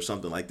popular,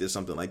 something like this,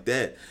 something like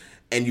that.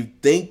 And you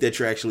think that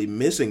you're actually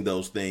missing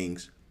those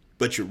things,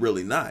 but you're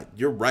really not.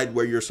 You're right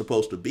where you're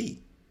supposed to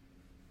be.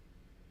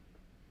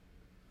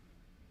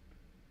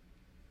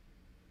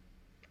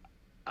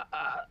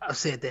 I've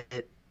said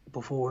that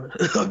before.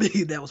 I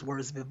mean, that was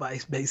words of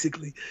advice,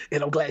 basically.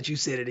 And I'm glad you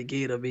said it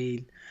again. I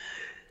mean,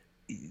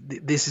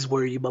 this is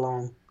where you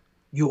belong.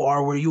 You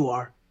are where you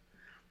are.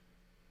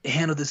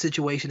 Handle the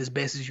situation as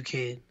best as you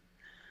can.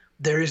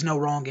 There is no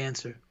wrong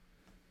answer.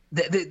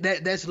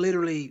 That's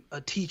literally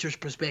a teacher's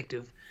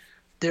perspective.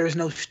 There is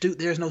no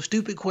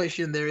stupid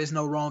question. There is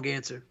no wrong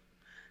answer.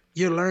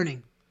 You're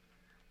learning.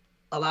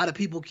 A lot of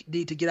people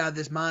need to get out of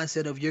this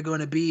mindset of you're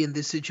going to be in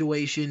this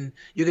situation.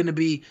 You're going to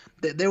be.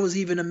 There was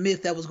even a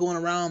myth that was going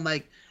around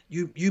like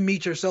you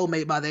meet your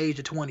soulmate by the age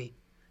of 20.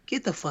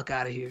 Get the fuck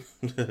out of here.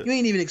 You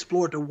ain't even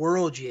explored the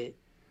world yet.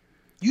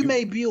 You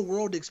may be a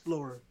world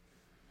explorer.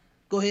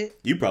 Go ahead.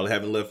 You probably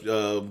haven't left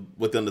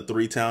within the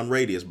 3-town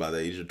radius by the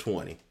age of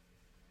 20.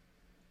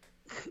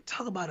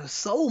 Talk about a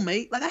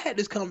soulmate. Like I had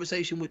this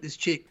conversation with this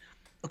chick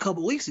a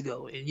couple weeks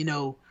ago,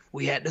 and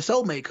we had the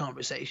soulmate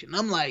conversation.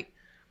 I'm like,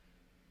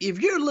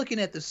 if you're looking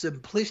at the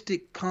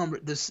simplistic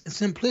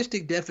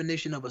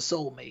definition of a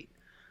soulmate,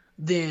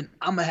 then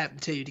I'm gonna have to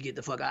tell you to get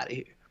the fuck out of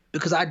here,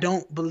 because I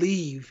don't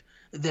believe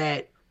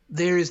that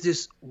there is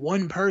this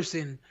one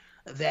person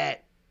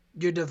that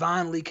you're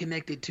divinely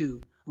connected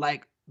to,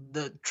 like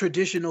the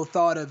traditional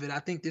thought of it. I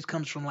think this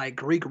comes from like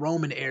Greek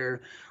Roman era,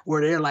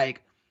 where they're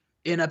like,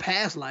 in a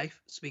past life,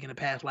 speaking of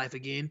past life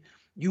again,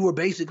 you were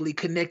basically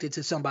connected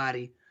to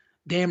somebody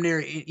damn near,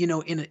 in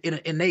an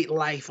innate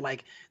life,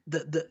 like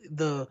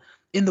the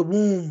in the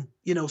womb,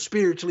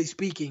 spiritually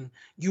speaking,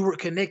 you were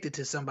connected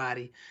to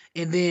somebody.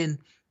 And then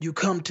you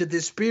come to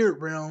this spirit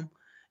realm,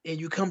 and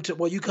you come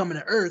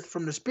into earth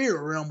from the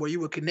spirit realm where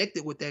you were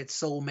connected with that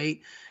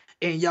soulmate,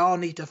 and y'all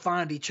need to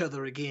find each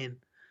other again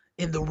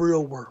in the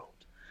real world,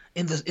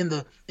 in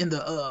the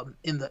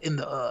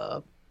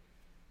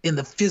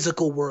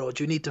physical world.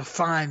 You need to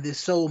find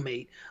this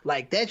soulmate.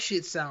 Like, that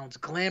shit sounds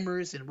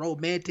glamorous and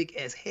romantic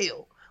as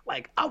hell.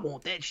 Like, I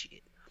want that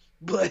shit.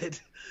 But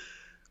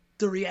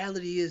the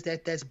reality is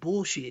that that's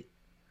bullshit.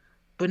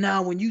 But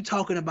now when you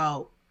talking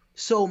about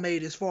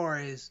soulmate, as far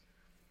as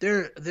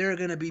there are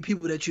going to be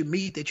people that you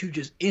meet that you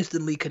just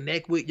instantly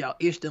connect with, y'all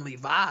instantly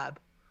vibe.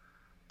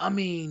 I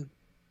mean,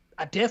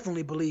 I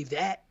definitely believe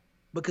that,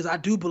 because I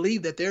do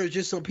believe that there are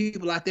just some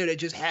people out there that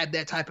just have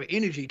that type of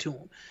energy to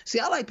them. See,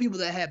 I like people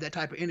that have that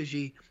type of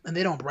energy and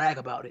they don't brag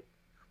about it.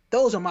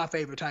 Those are my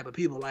favorite type of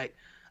people. Like,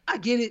 I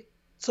get it.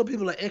 Some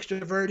people are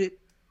extroverted.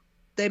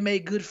 They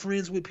make good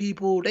friends with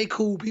people. They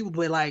cool people,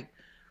 but like,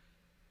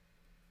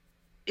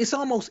 it's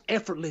almost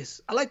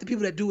effortless. I like the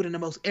people that do it in the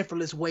most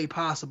effortless way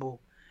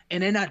possible.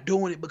 And they're not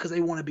doing it because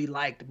they want to be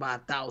liked by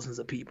thousands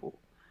of people.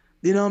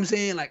 You know what I'm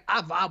saying? Like,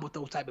 I vibe with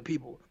those type of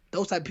people.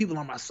 Those type of people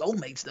are my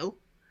soulmates, though.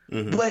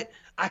 Mm-hmm. But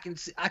I can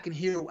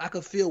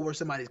feel where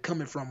somebody's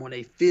coming from when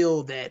they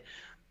feel that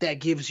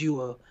gives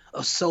you a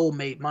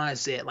soulmate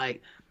mindset.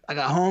 Like, I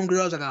got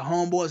homegirls, I got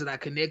homeboys that I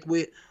connect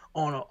with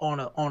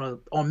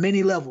on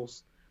many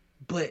levels.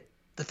 But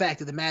the fact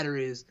of the matter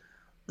is,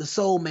 the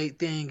soulmate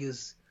thing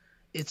is,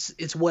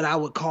 it's what I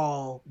would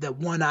call the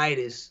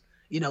one-itis.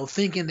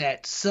 Thinking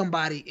that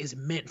somebody is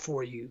meant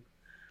for you.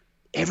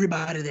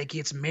 Everybody that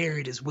gets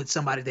married is with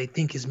somebody they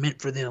think is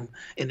meant for them.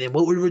 And then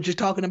what we were just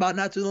talking about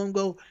not too long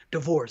ago,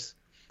 divorce.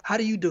 How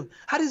does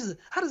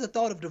the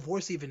thought of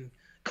divorce even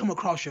come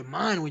across your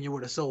mind when you're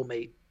with a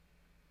soulmate?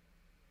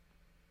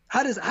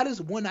 How does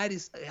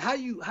one-itis, how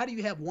do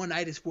you have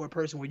one-itis for a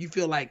person where you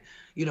feel like,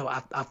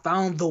 I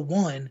found the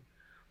one,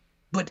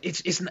 but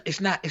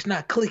it's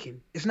not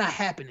clicking. It's not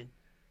happening.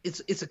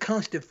 It's a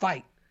constant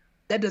fight.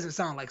 That doesn't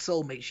sound like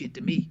soulmate shit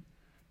to me,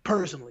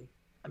 personally.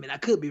 I mean, I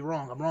could be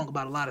wrong. I'm wrong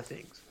about a lot of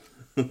things.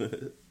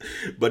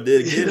 But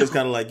then again, it's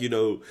kind of like,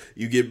 you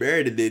get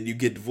married and then you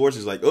get divorced.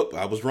 It's like, oh,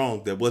 I was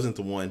wrong. That wasn't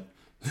the one.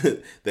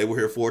 They were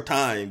here for a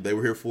time. They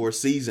were here for a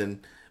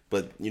season.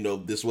 But,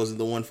 this wasn't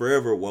the one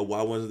forever. Well,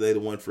 why wasn't they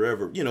the one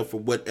forever? For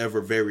whatever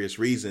various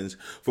reasons.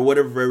 For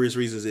whatever various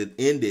reasons it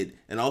ended.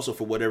 And also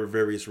for whatever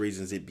various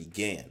reasons it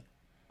began.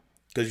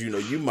 Because,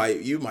 you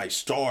might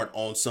start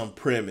on some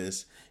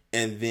premise,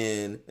 and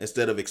then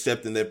instead of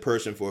accepting that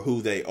person for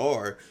who they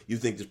are, you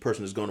think this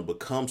person is going to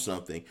become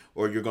something,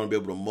 or you're going to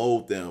be able to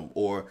mold them,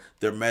 or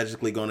they're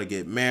magically going to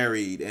get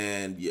married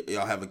and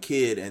y'all have a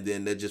kid. And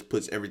then that just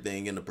puts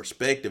everything into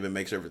perspective and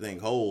makes everything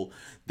whole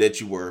that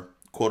you were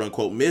quote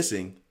unquote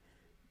missing,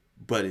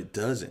 but it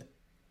doesn't.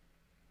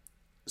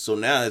 So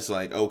now it's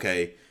like,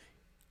 okay,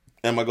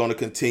 am I going to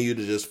continue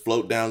to just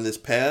float down this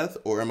path,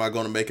 or am I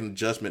going to make an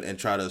adjustment and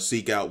try to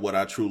seek out what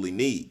I truly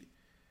need?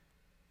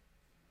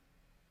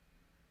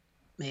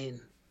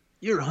 Man,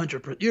 you're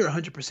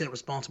 100%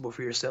 responsible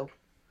for yourself.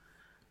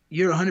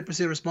 You're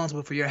 100%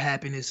 responsible for your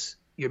happiness,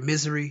 your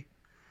misery.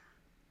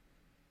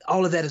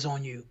 All of that is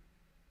on you.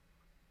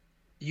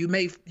 You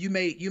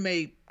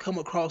may come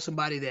across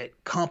somebody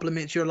that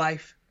complements your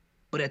life,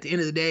 but at the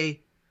end of the day,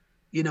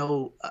 you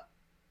know,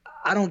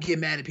 I don't get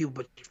mad at people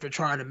but for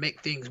trying to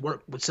make things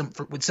work with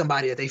with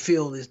somebody that they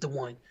feel is the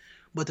one.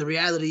 But the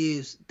reality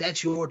is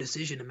that's your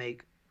decision to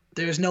make.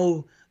 There's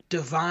no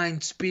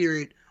divine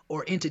spirit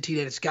or entity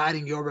that is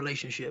guiding your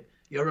relationship.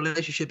 Your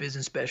relationship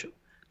isn't special.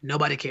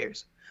 Nobody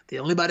cares. The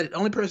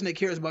only person that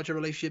cares about your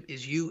relationship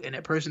is you and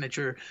that person that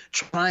you're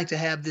trying to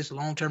have this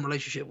long-term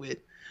relationship with.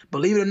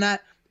 Believe it or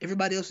not,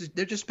 everybody else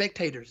they're just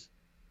spectators.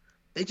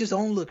 They just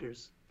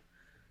onlookers.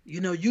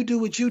 You do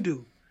what you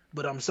do.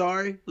 But I'm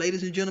sorry,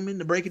 ladies and gentlemen,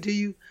 to break it to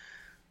you,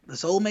 the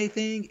soulmate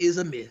thing is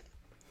a myth.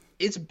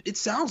 It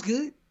sounds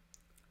good.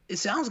 It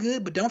sounds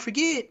good, but don't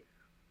forget,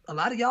 a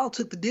lot of y'all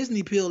took the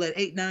Disney pill at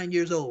 8, 9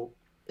 years old,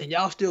 and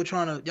y'all still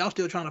trying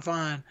to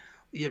find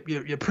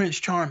your Prince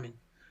Charming.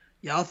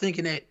 Y'all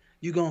thinking that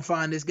you're gonna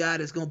find this guy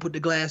that's gonna put the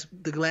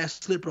glass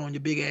slipper on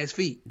your big ass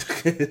feet.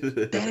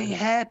 That ain't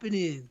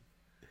happening.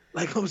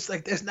 Like I was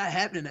like, that's not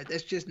happening.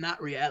 That's just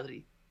not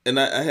reality. And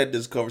I had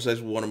this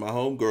conversation with one of my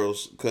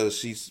homegirls because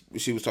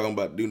she was talking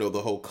about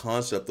the whole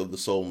concept of the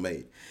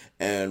soulmate,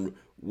 and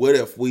what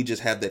if we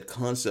just have that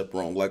concept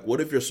wrong? Like,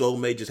 what if your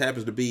soulmate just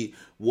happens to be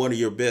one of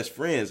your best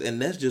friends,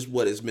 and that's just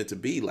what it's meant to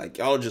be? Like,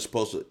 y'all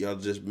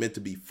just meant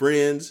to be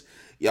friends.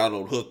 Y'all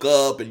don't hook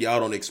up and y'all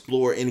don't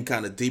explore any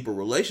kind of deeper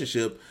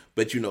relationship,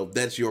 but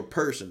that's your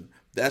person.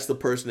 That's the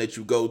person that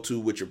you go to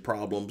with your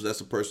problems. That's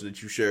the person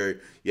that you share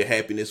your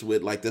happiness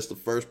with. Like, that's the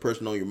first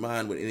person on your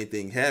mind when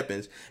anything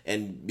happens.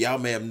 And y'all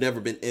may have never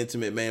been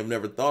intimate, may have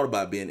never thought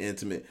about being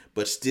intimate,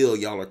 but still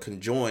y'all are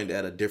conjoined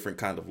at a different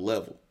kind of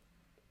level.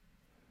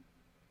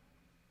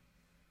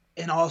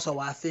 And also,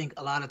 I think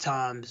a lot of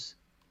times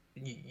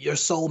your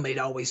soulmate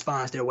always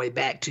finds their way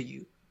back to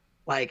you.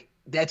 Like,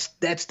 that's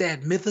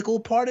that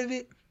mythical part of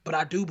it. But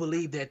I do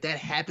believe that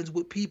happens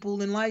with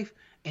people in life,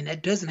 and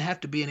that doesn't have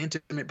to be an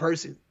intimate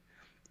person.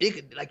 It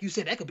could, like you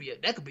said, that could be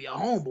a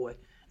homeboy.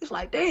 It's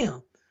like,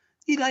 damn,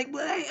 he like,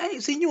 well, I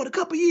ain't seen you in a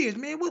couple years,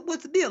 man.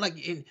 What's the deal? Like,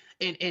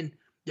 and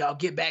y'all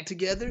get back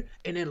together,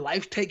 and then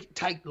life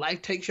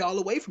takes y'all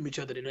away from each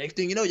other. The next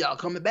thing you know, y'all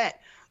coming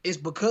back. It's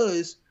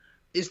because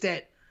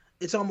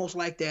it's almost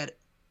like that,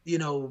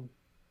 I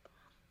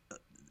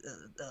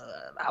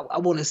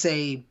want to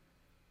say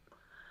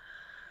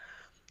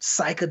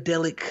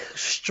psychedelic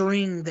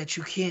string that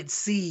you can't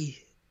see.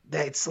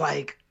 That's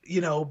like,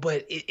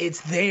 but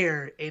it's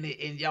there, and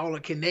y'all are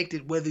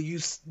connected whether you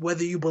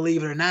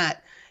believe it or not.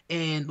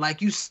 And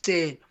like you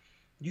said,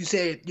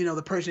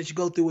 the person that you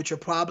go through with your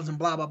problems and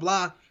blah blah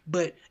blah.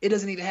 But it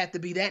doesn't even have to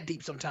be that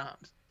deep.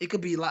 Sometimes it could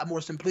be a lot more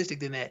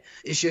simplistic than that.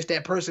 It's just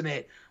that person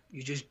that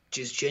you just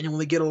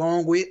genuinely get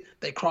along with.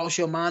 They cross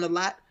your mind a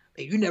lot,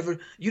 and you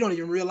don't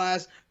even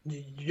realize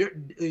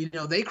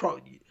they cross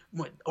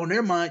on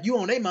their mind. You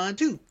on their mind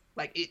too.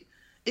 Like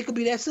it could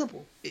be that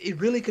simple. It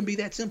really could be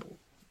that simple.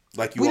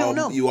 Like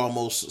you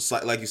almost,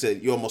 like you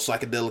said, you almost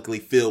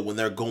psychedelically feel when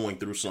they're going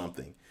through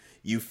something.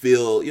 You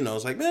feel,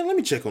 it's like, man, let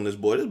me check on this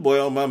boy. This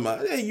boy on my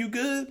mind. Hey, you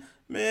good?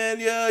 Man,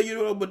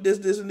 yeah, but this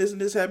and this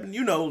and this happened.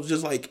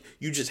 Just like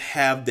you just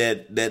have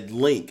that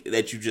link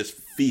that you just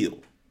feel.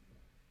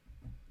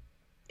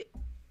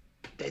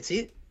 That's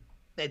it.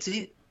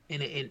 And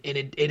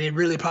it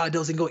really probably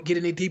doesn't get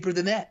any deeper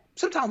than that.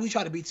 Sometimes we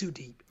try to be too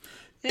deep.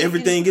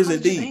 Everything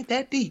isn't deep. It ain't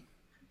that deep.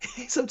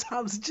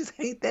 Sometimes it just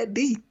ain't that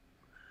deep.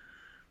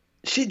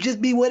 Should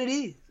just be what it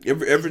is.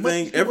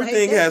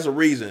 Everything has a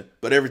reason,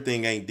 but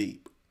everything ain't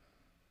deep.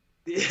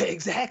 Yeah,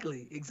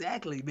 exactly,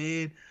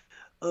 man.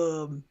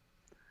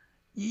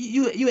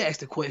 You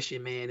asked a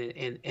question, man,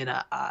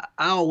 and I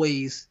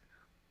always,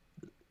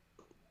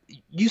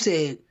 you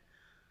said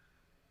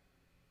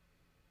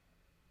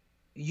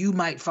you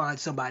might find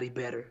somebody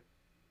better,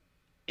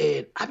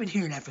 and I've been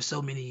hearing that for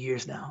so many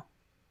years now,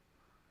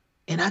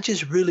 and I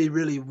just really,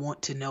 really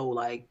want to know,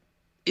 like,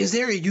 is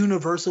there a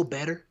universal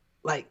better?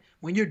 Like,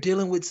 when you're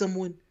dealing with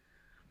someone,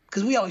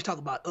 because we always talk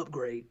about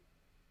upgrade,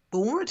 but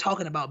when we're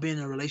talking about being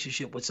in a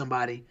relationship with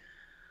somebody,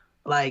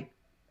 like,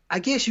 I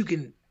guess you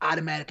can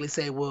automatically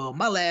say, well,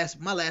 my last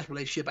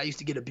relationship, I used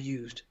to get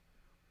abused.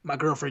 My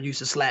girlfriend used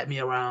to slap me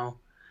around,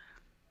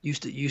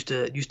 used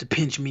to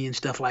pinch me and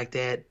stuff like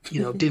that.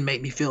 Didn't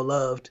make me feel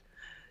loved.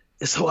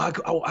 And so I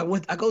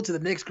go to the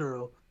next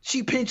girl.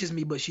 She pinches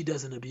me, but she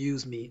doesn't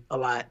abuse me a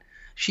lot.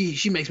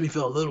 She makes me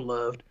feel a little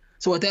loved.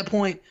 So at that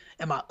point,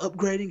 am I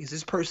upgrading? Is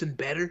this person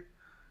better?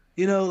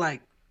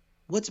 Like,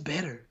 what's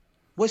better?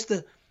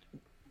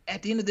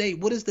 At the end of the day,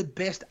 what is the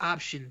best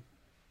option?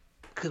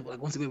 Because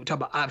like, once again, we talk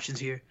about options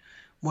here.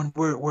 When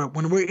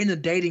we're in a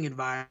dating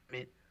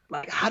environment,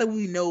 like, how do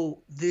we know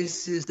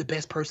this is the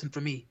best person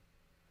for me?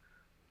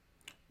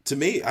 To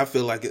me, I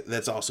feel like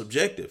that's all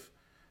subjective.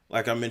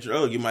 Like I mentioned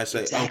earlier, you might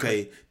say, exactly.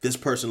 Okay, this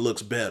person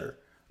looks better.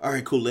 All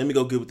right, cool. Let me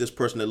go get with this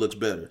person that looks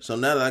better. So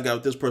now that I got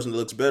with this person that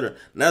looks better,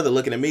 now they're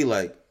looking at me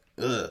like,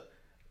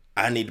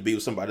 I need to be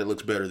with somebody that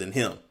looks better than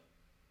him.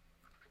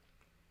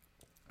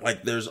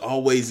 Like there's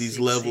always these Sick,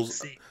 sick, levels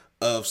sick.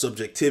 of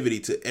subjectivity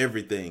to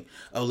everything.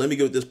 Oh, let me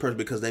go with this person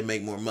because they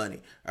make more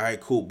money. All right,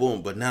 cool,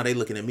 boom. But now they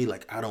looking at me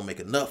like I don't make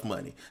enough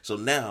money. So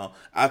now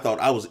I thought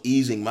I was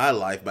easing my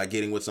life by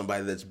getting with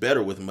somebody that's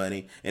better with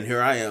money, and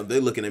here I am. They're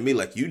looking at me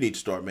like you need to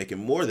start making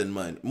more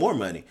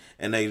money.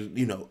 And they,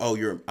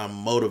 I'm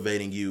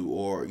motivating you,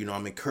 or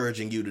I'm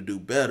encouraging you to do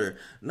better.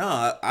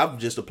 No, I've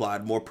just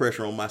applied more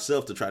pressure on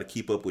myself to try to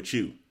keep up with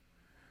you.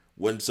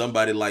 When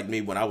somebody like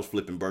me, when I was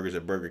flipping burgers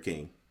at Burger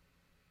King,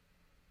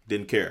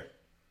 didn't care.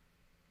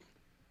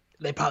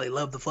 They probably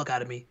love the fuck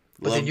out of me.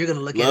 But Love, then you're gonna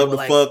look at it love the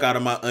like, fuck out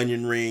of my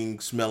onion ring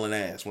smelling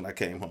ass when I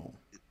came home.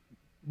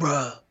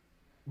 bruh.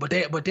 But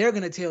they're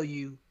gonna tell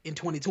you in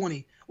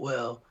 2020,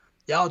 well,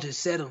 y'all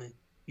just settling.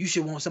 You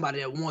should want somebody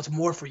that wants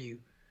more for you.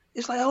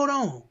 It's like, hold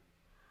on.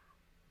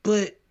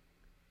 But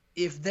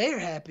if they're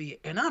happy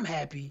and I'm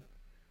happy,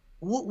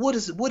 what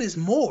is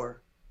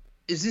more?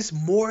 Is this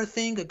more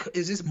thing?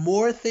 Is this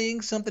more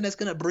thing something that's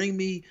gonna bring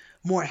me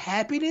more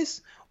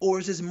happiness, or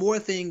is this more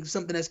thing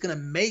something that's gonna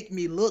make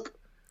me look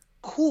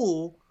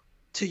cool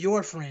to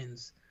your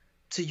friends,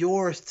 to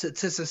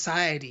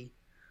society?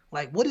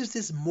 Like, what does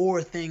this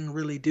more thing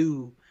really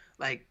do?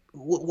 Like,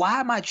 why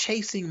am I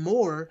chasing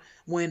more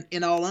when,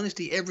 in all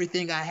honesty,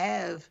 everything I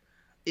have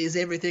is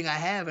everything I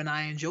have and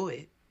I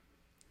enjoy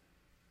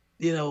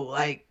it?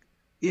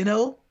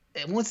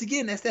 And once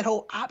again, that's that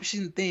whole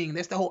option thing.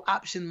 That's the whole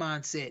option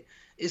mindset.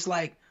 It's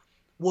like,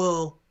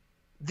 well,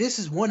 this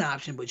is one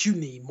option, but you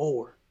need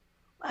more.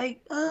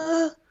 Like,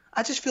 I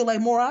just feel like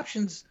more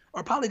options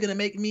are probably gonna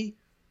make me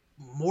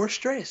more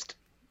stressed.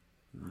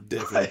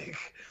 Definitely. Like,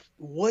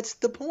 what's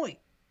the point?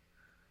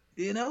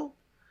 You know?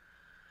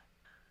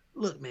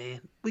 Look,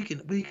 man, we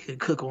can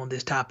cook on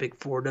this topic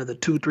for another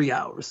 2-3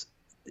 hours.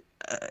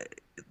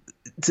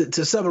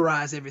 To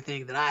summarize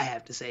everything that I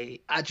have to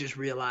say, I just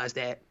realized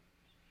that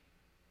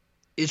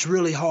it's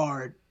really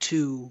hard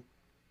to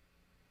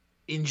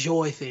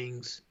enjoy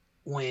things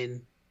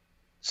when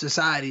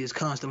society is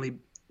constantly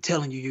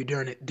telling you you're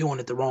doing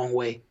it the wrong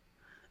way.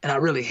 And I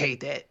really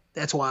hate that.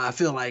 That's why I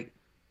feel like,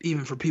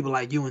 even for people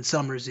like you and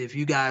Summers, if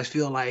you guys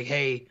feel like,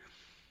 hey,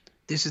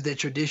 this is the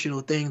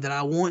traditional thing that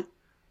I want,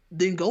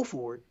 then go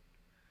for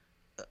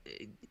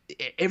it.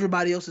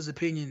 Everybody else's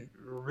opinion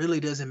really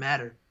doesn't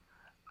matter.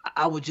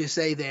 I would just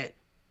say that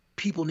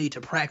people need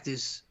to put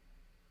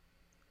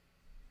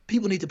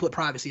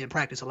privacy in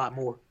practice a lot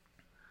more.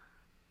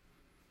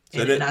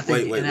 So And I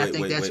think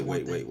that's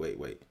one thing.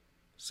 wait.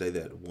 Say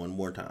that one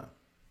more time.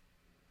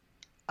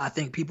 I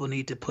think people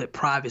need to put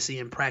privacy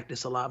in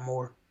practice a lot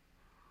more.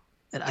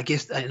 And I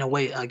guess, in a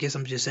way, I'm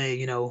just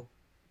saying,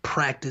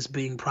 practice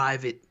being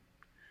private.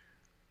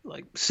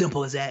 Like,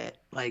 simple as that.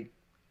 Like,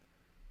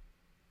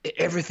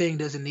 everything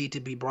doesn't need to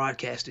be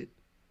broadcasted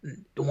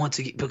once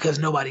again, because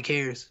nobody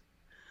cares.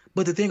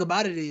 But the thing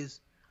about it is,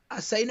 I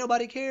say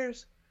nobody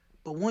cares,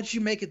 but once you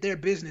make it their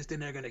business,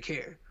 then they're going to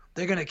care.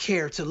 They're going to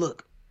care to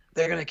look.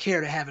 They're going to care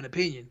to have an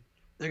opinion.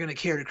 They're going to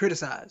care to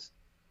criticize.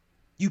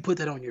 You put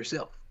that on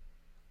yourself.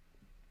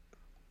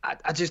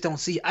 I just don't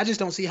see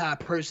how a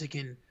person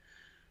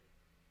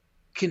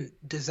can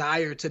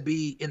desire to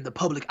be in the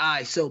public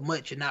eye so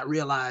much and not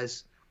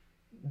realize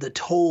the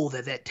toll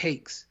that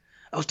takes.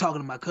 I was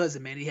talking to my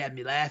cousin, man. He had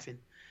me laughing.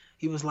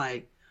 He was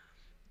like,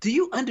 do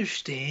you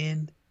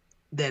understand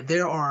that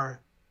there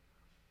are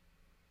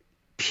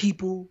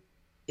people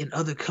in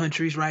other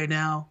countries right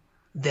now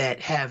that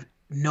have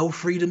no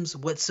freedoms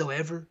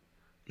whatsoever?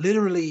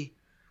 Literally,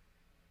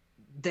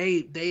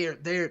 they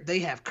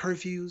have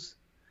curfews.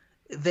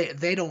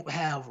 They don't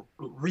have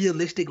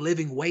realistic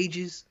living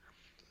wages.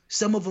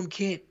 Some of them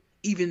can't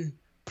even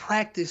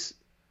practice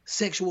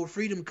sexual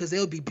freedom because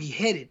they'll be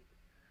beheaded.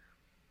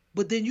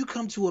 But then you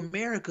come to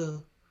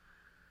America,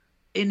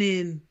 and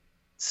then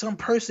some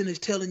person is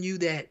telling you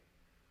that,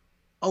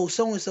 oh,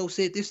 so-and-so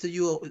said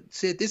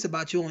this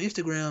about you on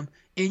Instagram,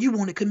 and you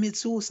want to commit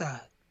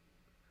suicide.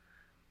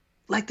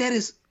 Like, that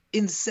is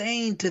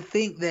insane to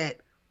think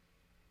that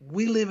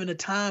we live in a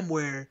time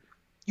where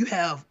you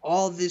have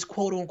all this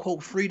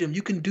quote-unquote freedom.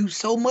 You can do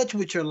so much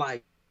with your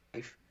life.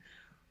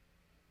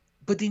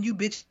 But then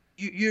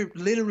you're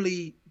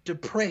literally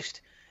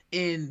depressed,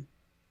 and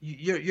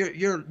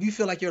you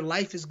feel like your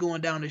life is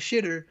going down the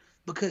shitter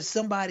because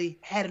somebody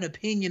had an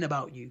opinion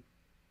about you.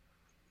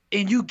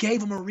 And you gave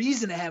them a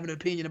reason to have an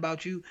opinion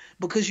about you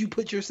because you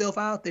put yourself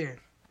out there.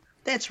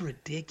 That's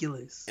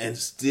ridiculous. And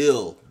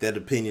still, that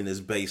opinion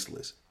is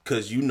baseless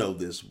because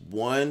this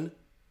one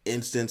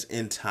instance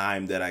in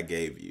time that I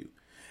gave you.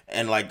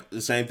 And like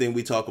the same thing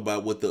we talk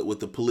about with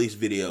the police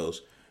videos.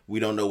 We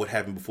don't know what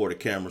happened before the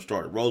camera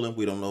started rolling.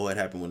 We don't know what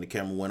happened when the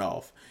camera went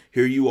off.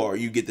 Here you are.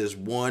 You get this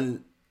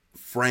one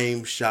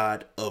frame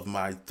shot of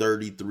my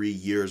 33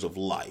 years of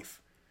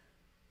life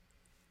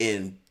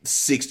in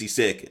 60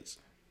 seconds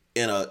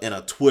in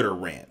a Twitter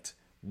rant,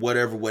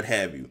 whatever, what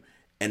have you.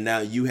 And now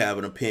you have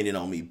an opinion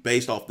on me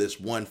based off this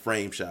one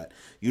frame shot.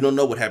 You don't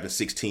know what happened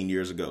 16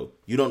 years ago.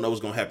 You don't know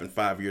what's going to happen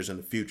 5 years in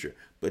the future.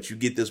 But you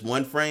get this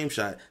one frame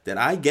shot that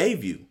I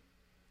gave you,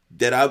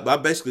 that I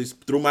basically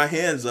threw my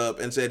hands up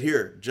and said,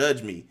 here,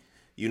 judge me.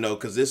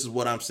 Because this is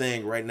what I'm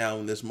saying right now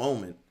in this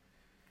moment.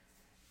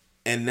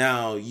 And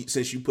now,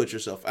 since you put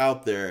yourself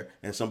out there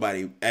and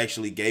somebody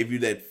actually gave you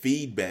that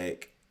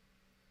feedback,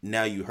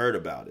 now you heard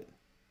about it.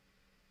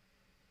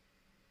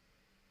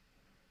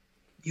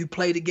 You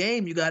play the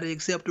game, you got to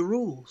accept the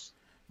rules.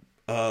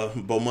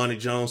 Bomani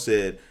Jones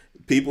said,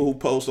 people who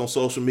post on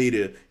social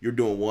media, you're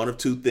doing one of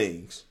two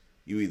things.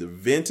 You either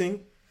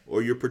venting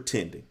or you're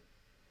pretending.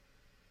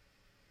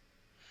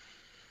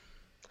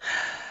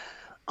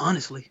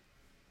 Honestly,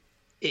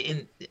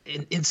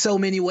 in so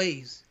many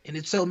ways, and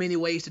in so many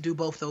ways to do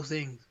both those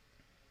things,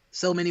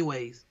 so many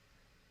ways.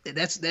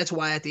 That's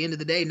why at the end of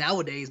the day,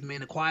 nowadays,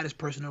 man, the quietest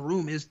person in the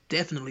room is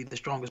definitely the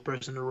strongest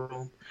person in the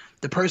room.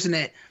 The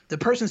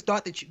person's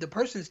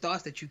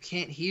thoughts that you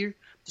can't hear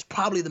is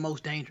probably the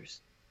most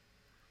dangerous.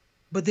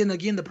 But then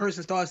again, the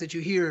person's thoughts that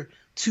you hear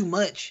too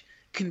much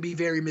can be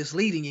very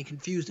misleading and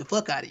confuse the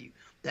fuck out of you.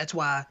 That's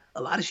why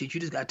a lot of shit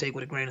you just gotta take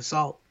with a grain of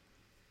salt.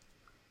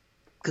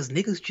 Cause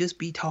niggas just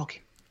be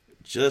talking.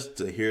 Just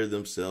to hear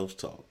themselves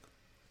talk.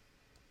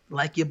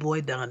 Like your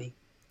boy Donnie.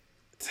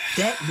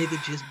 That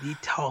nigga just be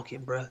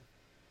talking, bruh.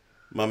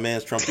 My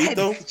man's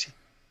Trumpito.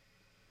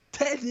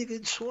 That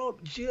nigga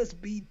Trump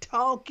just be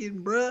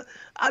talking, bruh.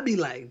 I be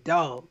like,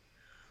 dog.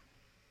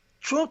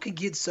 Trump could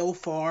get so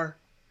far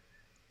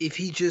if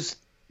he just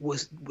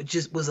was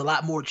a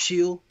lot more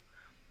chill,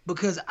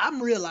 because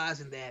I'm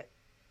realizing that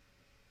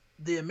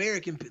the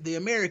American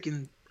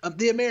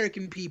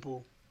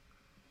people,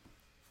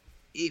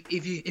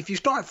 if you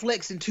start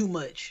flexing too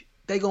much,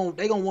 they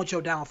gonna want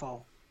your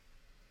downfall.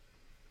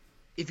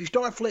 If you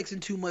start flexing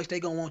too much, they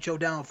gonna want your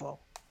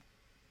downfall.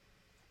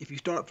 If you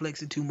start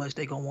flexing too much,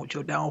 they gonna want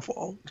your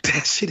downfall.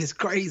 That shit is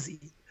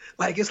crazy.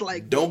 Like, it's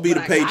like, don't be the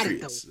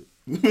Patriots.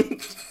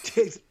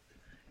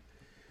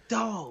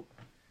 Dog,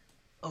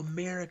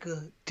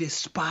 America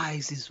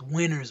despises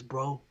winners,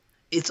 bro.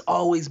 It's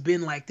always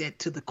been like that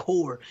to the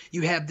core.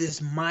 You have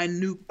this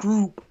minute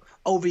group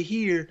over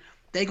here.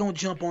 They gonna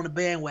jump on the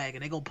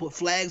bandwagon. They gonna put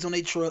flags on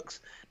their trucks.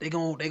 They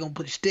gonna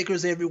put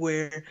stickers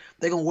everywhere.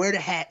 They gonna wear the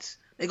hats.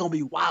 They gonna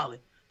be wilding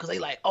because they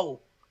like,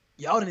 oh,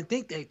 y'all didn't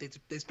think that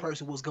this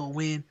person was gonna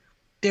win.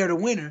 They're the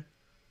winner.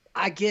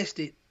 I guessed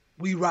it.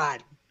 We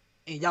riding,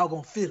 and y'all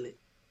gonna feel it.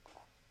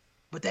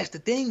 But that's the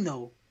thing,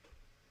 though.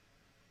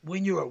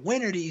 When you're a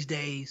winner these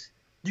days,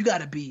 you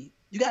gotta be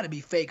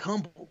fake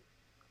humble.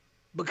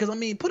 Because I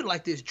mean, put it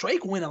like this: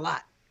 Drake win a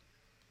lot,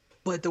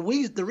 but the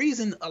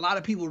reason a lot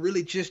of people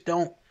really just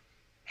don't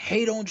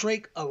hate on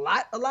Drake a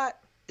lot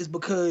is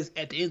because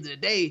at the end of the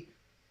day,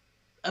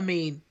 I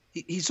mean,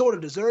 he sort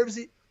of deserves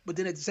it, but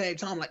then at the same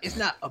time, like, it's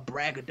not a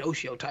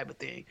braggadocio type of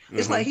thing.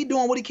 It's like he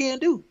doing what he can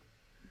do.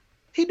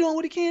 He doing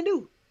what he can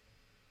do,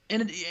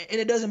 and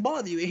it doesn't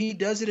bother you, and he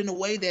does it in a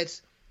way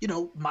that's,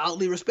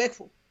 mildly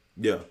respectful.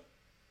 Yeah.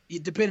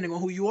 Depending on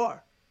who you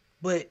are,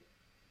 but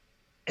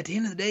at the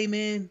end of the day,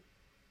 man,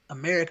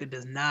 America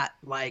does not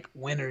like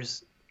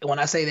winners. And when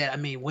I say that, I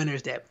mean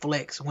winners that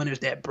flex, winners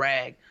that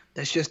brag.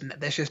 That's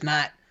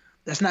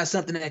not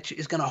something that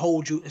is going to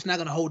hold you. It's not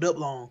going to hold up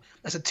long.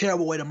 That's a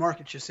terrible way to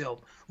market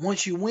yourself.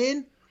 Once you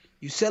win,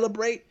 you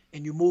celebrate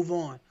and you move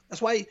on.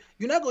 That's why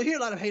you're not going to hear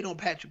a lot of hate on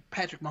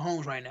Patrick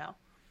Mahomes right now,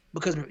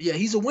 because yeah,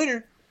 he's a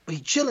winner, but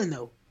he's chilling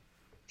though.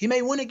 He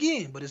may win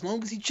again, but as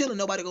long as he's chilling,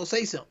 nobody gonna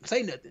say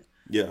nothing.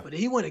 Yeah. But if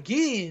he win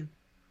again,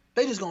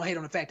 they just gonna hate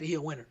on the fact that he's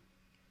a winner.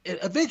 And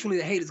eventually,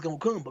 the hate is gonna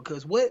come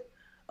because what?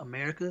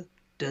 America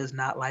does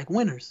not like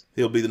winners.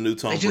 He'll be the new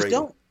Tom Brady. They just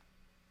don't.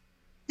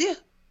 Yeah,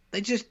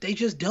 they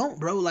just don't,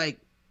 bro. Like,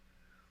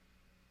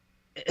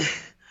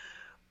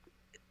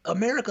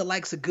 America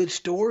likes a good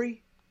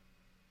story,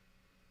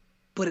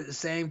 but at the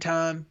same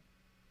time,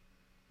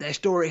 that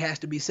story has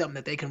to be something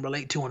that they can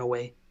relate to in a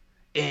way.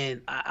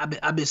 And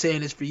I've been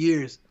saying this for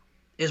years.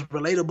 As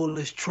relatable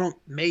as Trump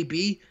may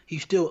be,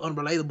 he's still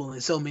unrelatable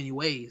in so many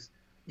ways.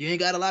 You ain't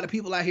got a lot of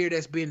people out here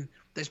that's been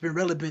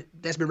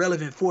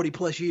relevant 40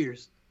 plus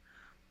years.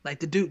 Like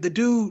the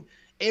dude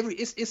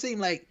it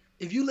seemed like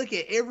if you look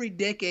at every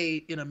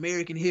decade in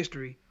American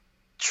history,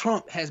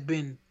 Trump has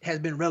been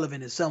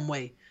relevant in some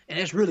way. And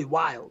that's really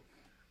wild,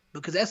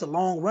 because that's a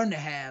long run to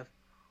have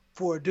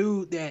for a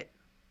dude that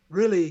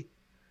really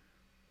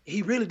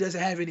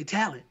doesn't have any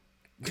talent.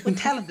 What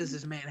talent does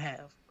this man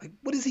have? Like,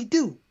 what does he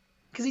do?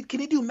 Can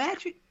he do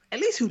magic? At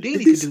least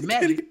Houdini can do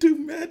magic. Can he do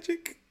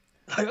magic?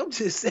 Like, I'm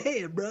just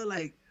saying, bro.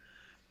 Like,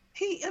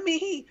 he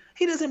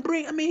doesn't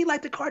bring. I mean, he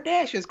like the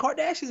Kardashians.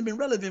 Kardashians been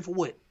relevant for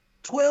what,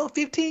 12,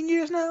 15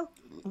 years now?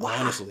 Why?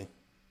 Honestly.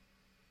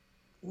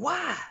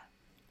 Why?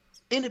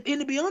 And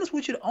to be honest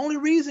with you, the only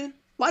reason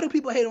why do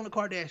people hate on the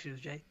Kardashians,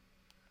 Jay?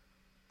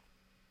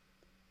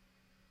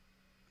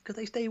 Because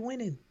they stay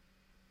winning.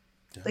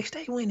 Yeah. They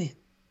stay winning.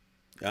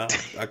 Yeah,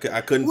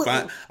 I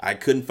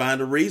couldn't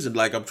find a reason.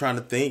 Like, I'm trying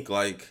to think.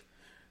 Like,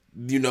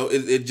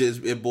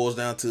 it boils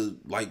down to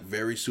like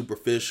very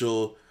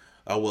superficial.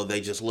 Oh, well, they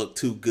just look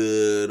too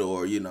good,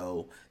 or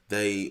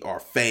they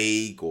are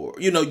fake, or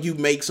you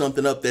make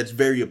something up that's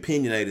very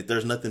opinionated.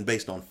 There's nothing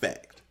based on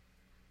fact.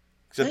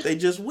 Except they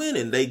just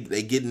winning. They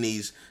getting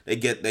these. They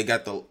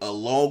got a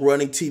long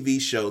running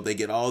TV show. They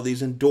get all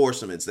these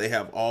endorsements. They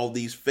have all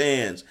these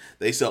fans.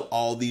 They sell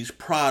all these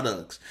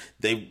products.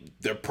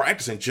 They're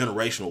practicing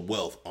generational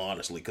wealth,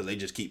 honestly, because they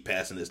just keep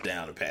passing this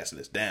down and passing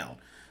this down.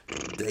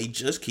 They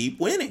just keep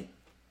winning.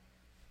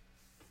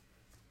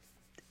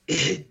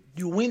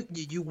 You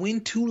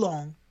win too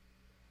long,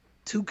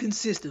 too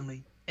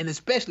consistently, and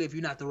especially if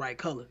you're not the right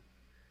color,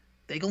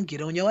 they gonna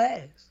get on your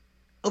ass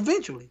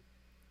eventually.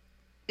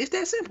 It's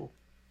that simple.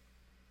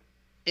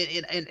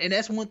 And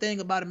that's one thing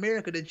about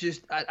America that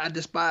just I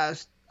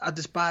despise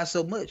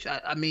so much.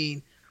 I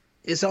mean,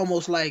 it's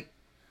almost like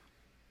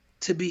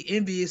to be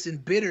envious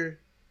and bitter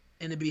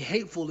and to be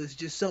hateful is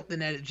just something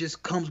that it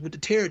just comes with the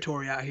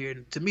territory out here.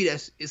 And to me,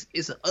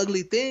 it's an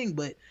ugly thing,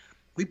 but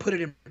we put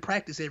it in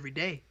practice every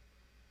day.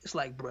 It's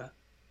like, bruh,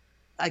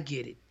 I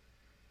get it.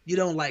 You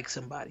don't like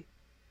somebody,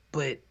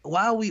 but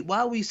why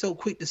are we so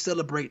quick to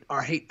celebrate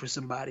our hate for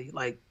somebody?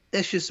 Like,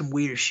 that's just some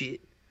weird shit.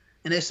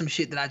 And that's some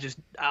shit that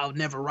I'll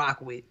never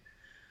rock with.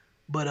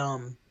 But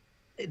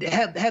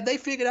have they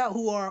figured out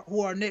who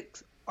our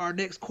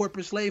next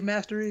corporate slave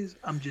master is?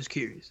 I'm just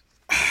curious.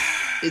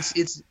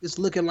 It's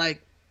looking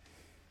like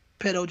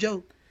Pedo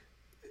Joe.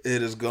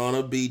 It is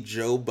gonna be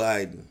Joe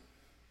Biden.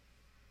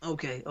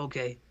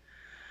 Okay.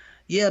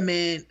 Yeah,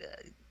 man.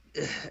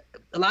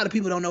 A lot of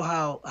people don't know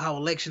how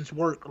elections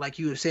work, like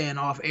you were saying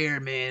off air,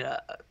 man.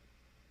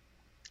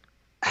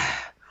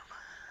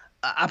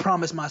 I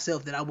promised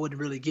myself that I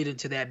wouldn't really get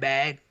into that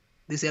bag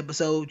this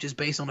episode, just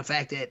based on the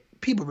fact that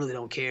people really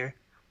don't care.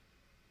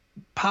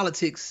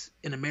 Politics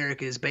in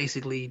America is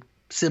basically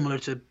similar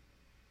to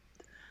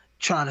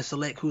trying to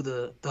select who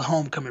the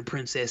homecoming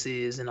princess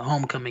is and the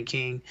homecoming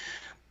king.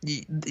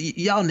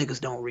 Y'all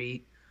niggas don't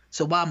read,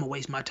 so why am I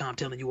waste my time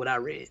telling you what I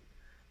read?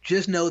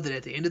 Just know that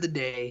at the end of the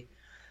day,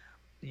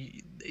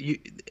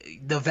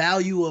 the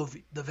value of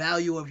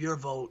your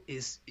vote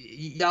is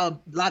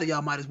y'all. A lot of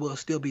y'all might as well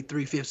still be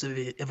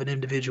 3/5 of an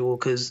individual,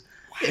 because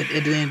at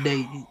the end of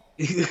the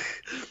day,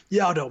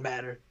 y'all don't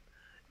matter.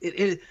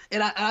 And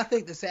I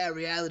think the sad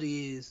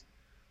reality is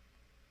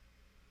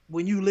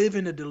when you live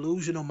in a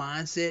delusional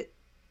mindset,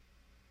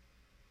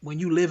 when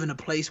you live in a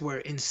place where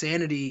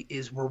insanity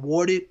is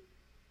rewarded,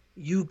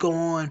 you go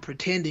on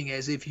pretending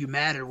as if you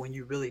matter when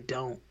you really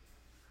don't.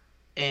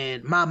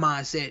 And my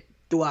mindset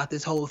throughout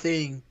this whole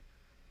thing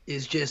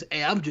is just,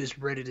 hey, I'm just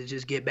ready to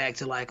just get back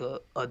to like a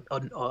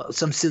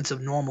some sense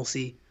of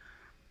normalcy,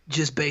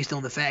 just based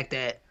on the fact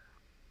that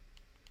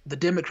the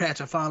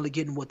Democrats are finally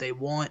getting what they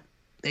want.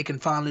 They can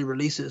finally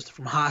release us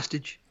from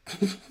hostage,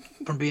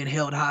 from being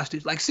held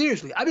hostage. Like,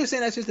 seriously, I've been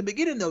saying that since the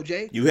beginning, though,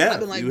 Jay. You have. I've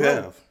been like, you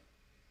have.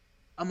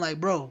 I'm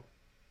like, bro,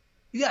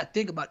 you gotta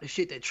think about the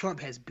shit that Trump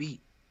has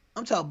beat.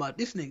 I'm talking about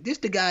this nigga. This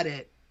the guy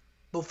that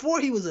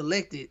before he was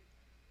elected,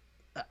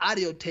 an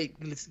audio tape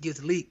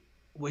gets leaked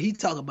where he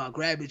talk about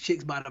grabbing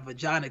chicks by the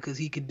vagina because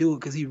he can do it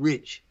because he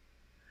rich.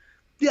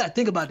 You gotta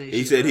think about that. He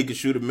shit, said bro. he could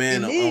shoot a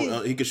man.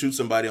 He could shoot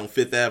somebody on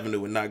Fifth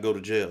Avenue and not go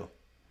to jail.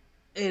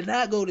 And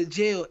not go to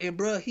jail. And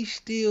bro, he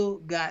still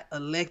got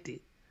elected.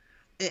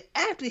 And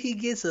after he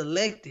gets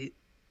elected,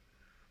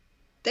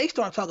 they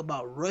start talking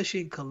about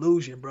Russian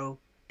collusion, bro.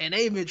 And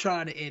they've been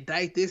trying to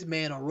indict this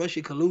man on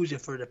Russian collusion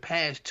for the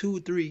past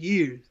 2-3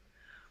 years.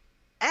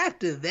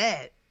 After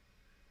that,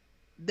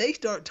 they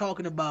start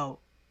talking about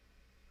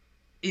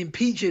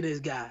impeaching this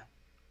guy.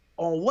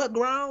 On what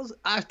grounds?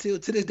 To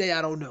this day,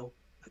 I don't know.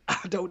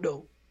 I don't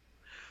know.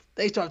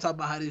 They start talking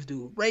about how this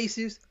dude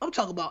racist. I'm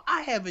talking about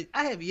I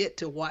have yet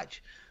to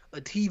watch a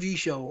TV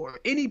show or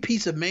any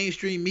piece of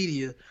mainstream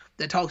media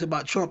that talks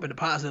about Trump in a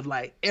positive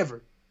light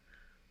ever.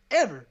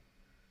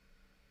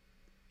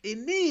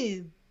 And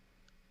then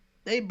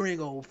they bring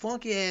old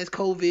funky ass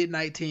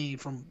COVID-19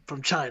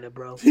 from China,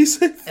 bro. He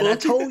said, and I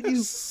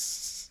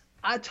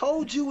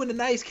told you in the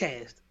Nice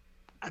Cast.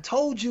 I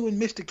told you in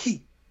Mr.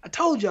 Key. I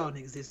told y'all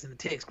niggas this in the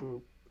text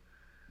group.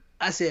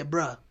 I said,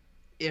 bruh,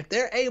 if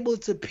they're able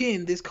to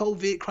pin this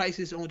COVID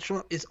crisis on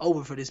Trump, it's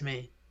over for this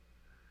man.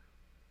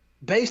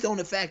 Based on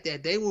the fact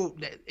that they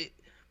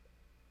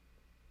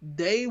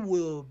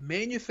will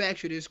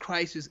manufacture this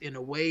crisis in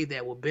a way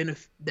that will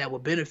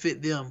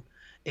benefit them.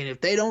 And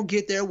if they don't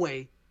get their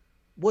way,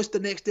 what's the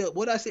next step?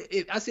 What I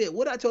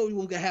told you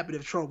was gonna happen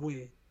if Trump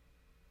wins.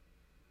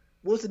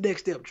 What's the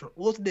next step, Trump?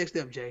 What's the next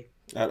step, Jay?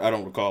 I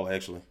don't recall,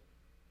 actually.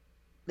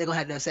 They're gonna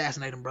have to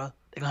assassinate him, bro.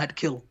 They're gonna have to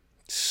kill him.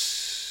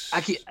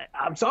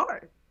 I'm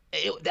sorry.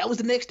 That was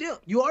the next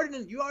step. You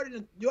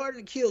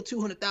already killed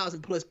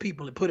 200,000 plus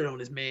people and put it on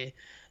this man.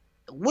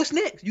 What's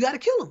next? You got to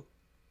kill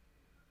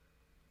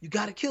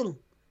him.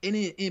 And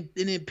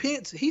in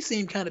Pence, he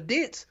seemed kind of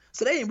dense,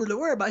 so they ain't really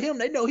worried about him.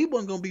 They know he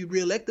wasn't gonna be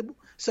reelectable,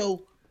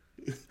 so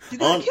you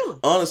gotta kill him.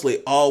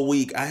 Honestly, all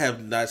week I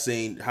have not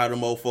seen, how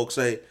them old folks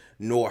say,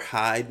 nor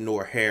hide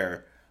nor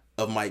hair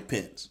of Mike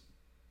Pence.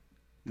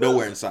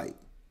 Nowhere in sight.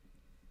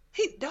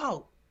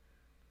 Dog.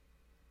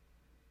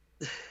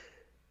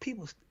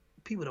 People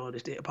don't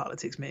understand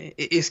politics, man.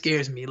 It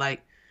scares me.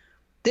 Like,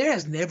 there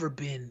has never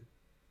been,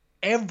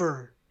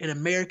 ever in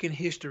American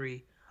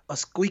history, a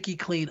squeaky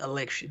clean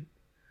election.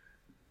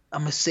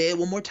 I'm going to say it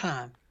one more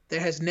time. There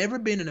has never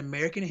been in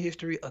American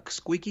history a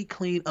squeaky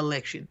clean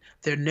election.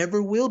 There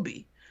never will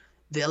be.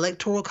 The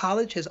Electoral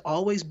College has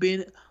always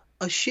been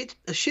a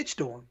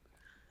shitstorm.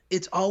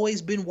 It's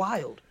always been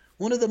wild.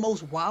 One of the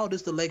most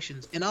wildest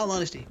elections, in all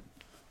honesty.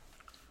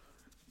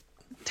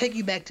 Take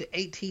you back to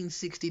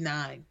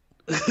 1869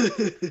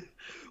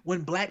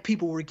 when black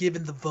people were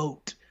given the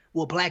vote.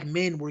 Well, black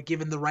men were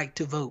given the right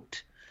to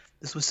vote.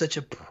 This was such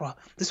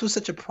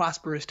a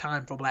prosperous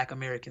time for black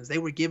Americans. They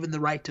were given the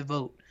right to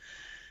vote.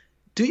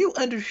 Do you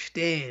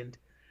understand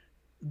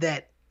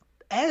that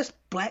as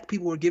black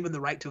people were given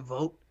the right to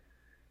vote,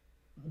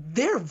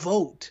 their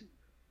vote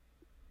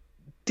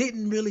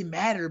didn't really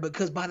matter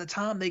because by the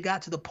time they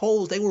got to the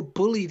polls, they were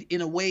bullied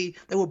in a way.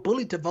 They were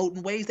bullied to vote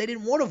in ways they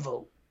didn't want to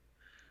vote.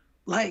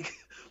 Like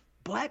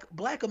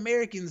black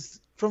Americans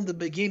from the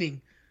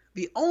beginning,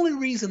 the only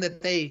reason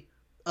that they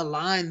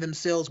aligned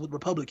themselves with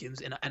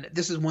Republicans, and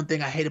this is one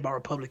thing I hate about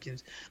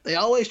Republicans, they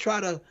always try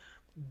to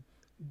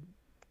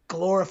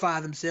glorify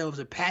themselves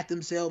or pat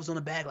themselves on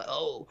the back like,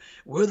 oh,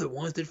 we're the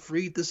ones that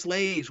freed the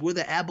slaves. We're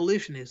the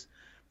abolitionists.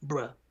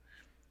 Bruh,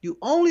 you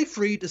only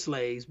freed the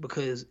slaves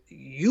because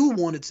you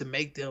wanted to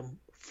make them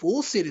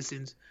full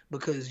citizens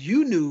because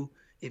you knew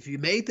if you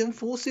made them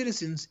full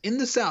citizens in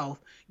the South,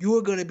 you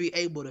were going to be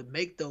able to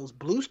make those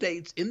blue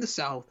states in the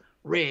South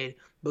red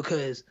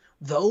because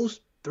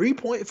those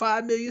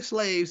 3.5 million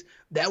slaves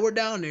that were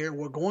down there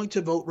were going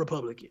to vote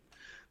Republican.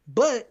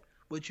 But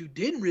what you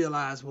didn't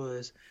realize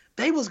was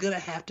they was going to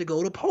have to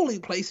go to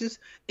polling places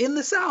in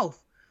the South.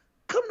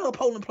 Come to a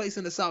polling place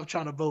in the South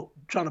trying to vote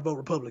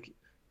Republican.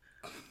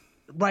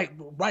 Right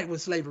when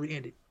slavery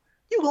ended.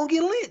 You're going to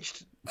get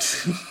lynched.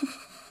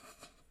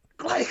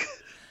 Like,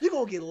 you're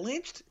going to get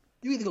lynched.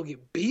 You either going to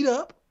get beat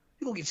up,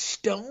 you're going to get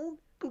stoned, you're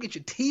going to get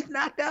your teeth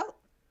knocked out.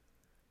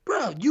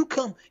 Bro,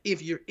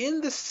 if you're in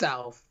the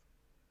South,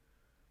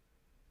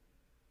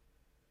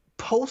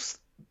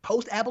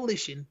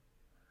 post-abolition,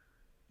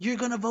 you're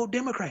going to vote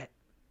Democrat.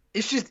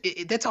 It's just,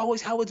 that's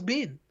always how it's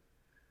been.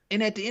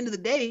 And at the end of the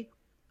day,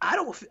 I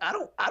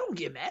don't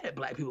get mad at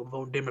black people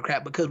voting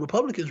Democrat because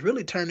Republicans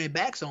really turned their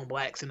backs on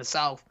blacks in the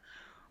South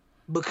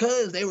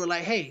because they were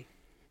like, hey,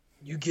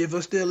 you give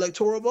us the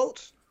electoral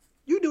votes,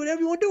 you do whatever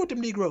you want to do with them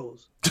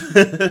Negroes.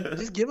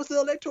 Just give us the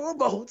electoral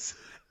votes.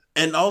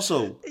 And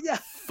also, yeah.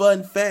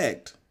 Fun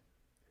fact.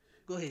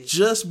 Go ahead.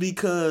 Just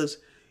because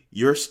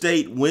your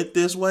state went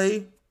this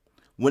way,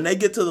 when they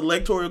get to the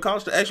electoral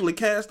college to actually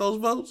cast those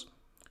votes,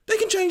 they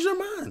can change their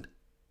mind.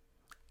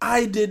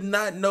 I did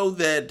not know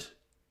that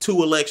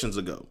 2 elections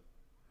ago.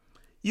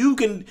 You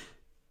can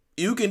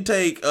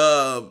take,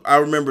 I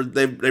remember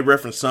they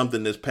referenced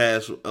something this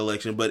past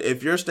election, but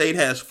if your state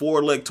has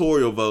 4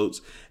 electoral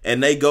votes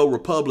and they go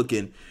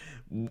Republican,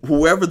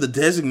 whoever the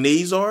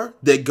designees are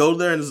that go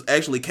there and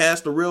actually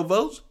cast the real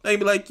votes, they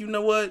be like, you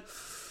know what?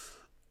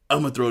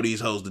 I'm going to throw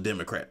these hoes the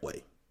Democrat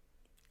way.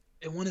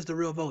 And when is the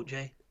real vote,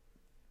 Jay?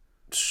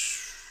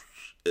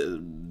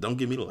 Don't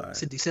give me the lie.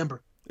 It's in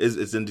December.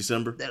 It's in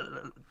December?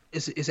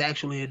 It's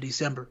actually in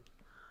December.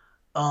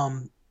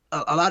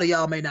 A lot of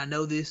y'all may not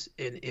know this,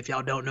 and if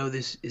y'all don't know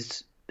this,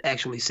 it's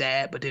actually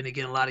sad, but then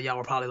again, a lot of y'all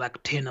were probably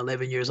like 10,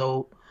 11 years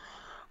old.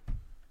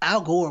 Al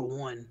Gore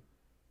won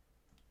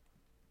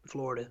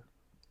Florida.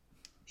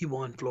 He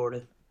won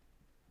Florida.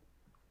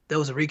 There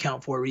was a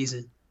recount for a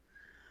reason.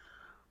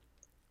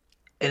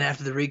 And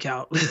after the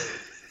recount,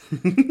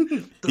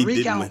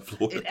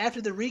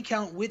 after the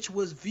recount, which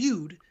was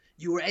viewed,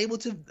 you were able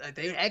to,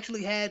 they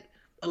actually had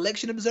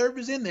election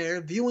observers in there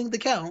viewing the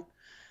count.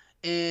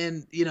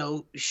 And, you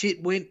know,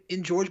 shit went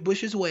in George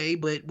Bush's way,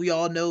 but we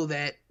all know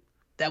that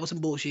was some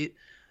bullshit.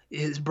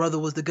 His brother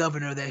was the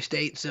governor of that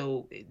state,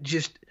 so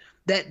just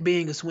that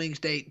being a swing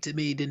state to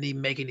me didn't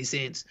even make any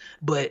sense.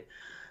 But,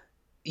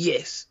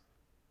 yes,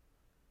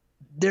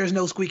 there's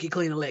no squeaky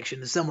clean election.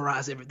 To sum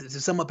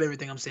up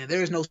everything I'm saying,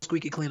 there is no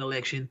squeaky clean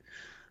election.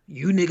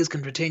 You niggas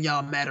can pretend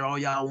y'all matter all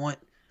y'all want,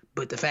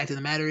 but the fact of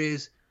the matter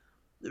is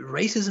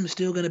racism is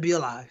still going to be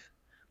alive.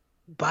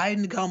 Biden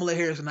and Kamala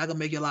Harris are not going to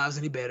make your lives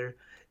any better.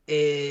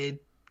 And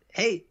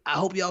hey, I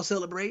hope y'all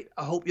celebrate.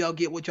 I hope y'all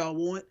get what y'all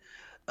want.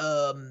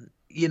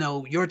 You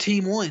know, your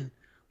team won.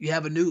 You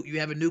have a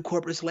new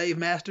corporate slave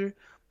master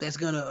that's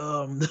gonna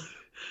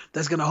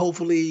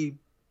hopefully,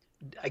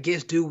 I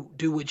guess, do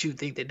what you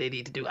think that they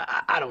need to do.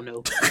 I don't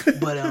know,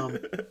 but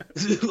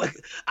like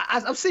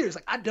I'm serious.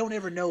 Like I don't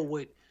ever know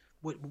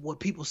what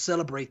people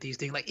celebrate these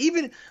things. Like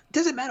even it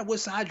doesn't matter what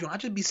side you're on. I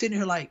just be sitting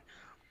here like,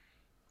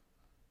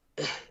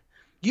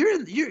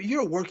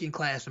 you're a working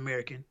class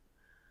American.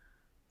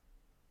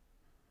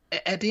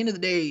 At the end of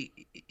the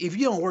day, if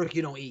you don't work,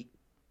 you don't eat.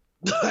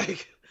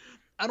 Like,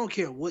 I don't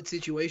care what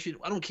situation.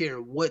 I don't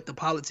care what the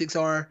politics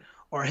are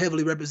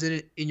heavily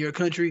represented in your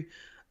country,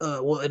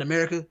 in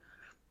America.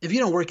 If you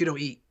don't work, you don't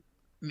eat.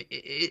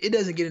 It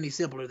doesn't get any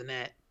simpler than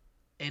that.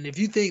 And if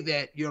you think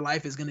that your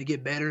life is going to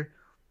get better,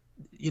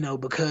 you know,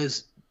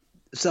 because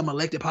some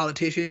elected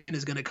politician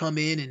is going to come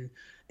in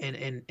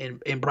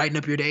and brighten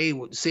up your day,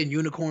 send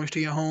unicorns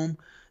to your home,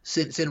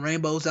 send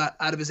rainbows out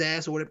of his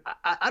ass or whatever.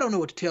 I don't know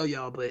what to tell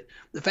y'all, but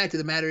the fact of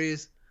the matter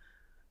is,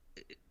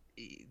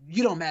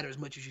 you don't matter as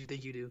much as you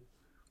think you do.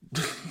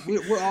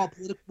 We're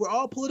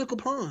all political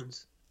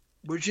pawns.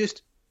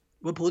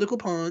 We're political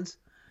pawns,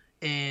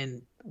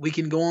 and we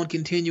can go on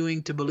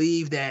continuing to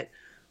believe that,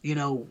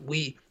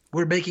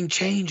 we're making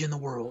change in the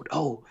world.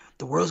 Oh,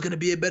 the world's gonna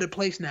be a better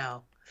place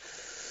now.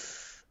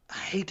 I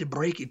hate to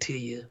break it to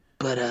you,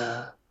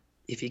 but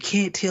if you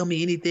can't tell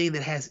me anything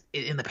that has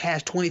in the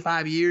past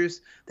 25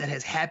 years that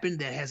has happened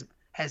that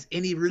has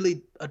any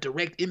really a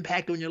direct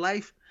impact on your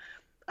life,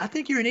 I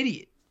think you're an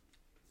idiot.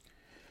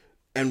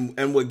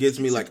 And what gets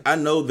me, like, I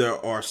know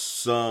there are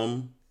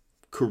some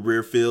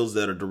career fields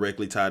that are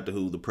directly tied to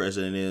who the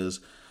president is.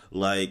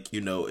 Like,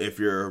 if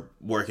you're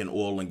working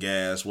oil and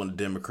gas when a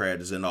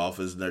Democrat is in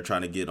office and they're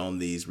trying to get on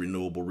these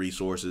renewable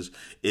resources,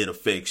 it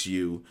affects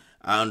you.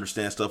 I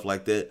understand stuff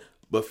like that.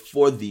 But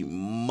for the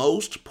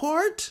most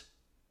part,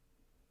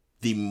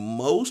 I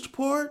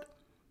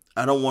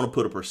don't want to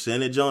put a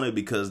percentage on it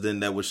because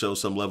then that would show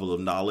some level of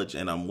knowledge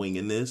and I'm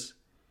winging this.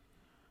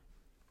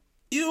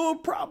 You're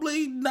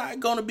probably not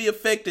going to be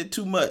affected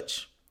too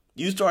much.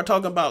 You start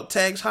talking about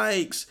tax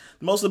hikes.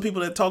 Most of the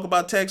people that talk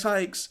about tax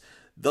hikes,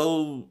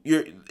 though,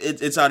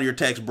 it's out of your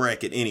tax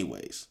bracket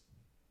anyways.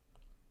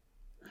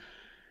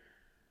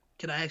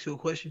 Can I ask you a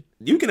question?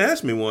 You can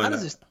ask me one.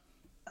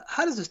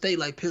 How does a state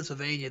like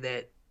Pennsylvania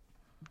that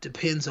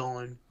depends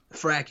on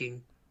fracking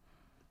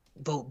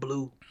vote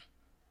blue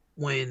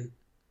when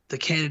the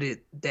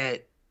candidate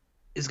that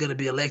is going to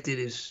be elected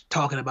is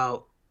talking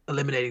about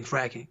eliminating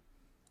fracking?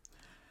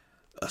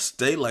 A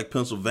state like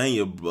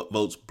Pennsylvania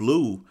votes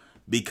blue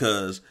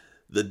because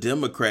the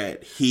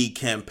Democrat, he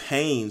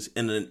campaigns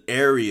in an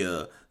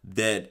area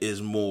that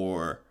is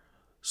more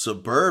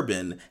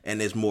suburban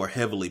and is more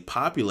heavily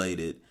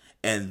populated,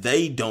 and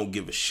they don't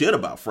give a shit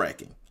about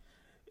fracking.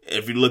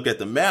 If you look at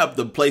the map,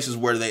 the places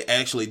where they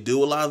actually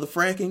do a lot of the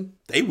fracking,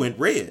 they went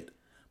red.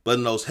 But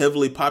in those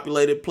heavily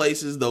populated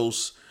places,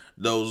 those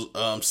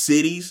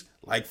cities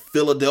like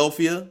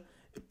Philadelphia,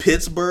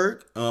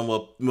 Pittsburgh,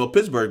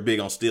 Pittsburgh big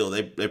on steel.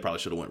 They probably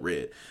should have went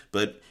red,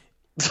 but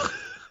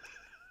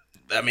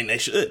I mean they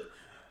should.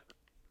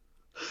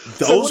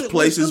 Those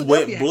places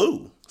went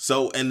blue.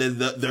 So and then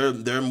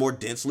they're more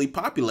densely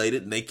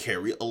populated and they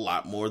carry a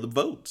lot more of the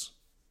votes.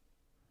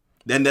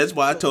 And that's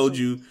why I told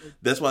you.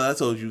 That's why I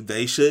told you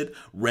they should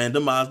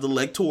randomize the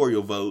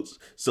electoral votes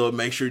so it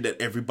makes sure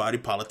that everybody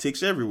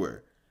politics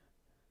everywhere.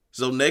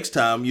 So next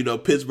time,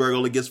 Pittsburgh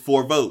only gets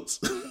 4 votes.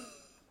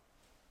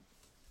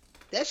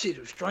 That shit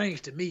was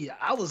strange to me.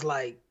 I was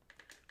like,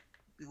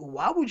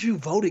 why would you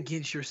vote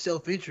against your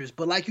self-interest?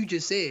 But like you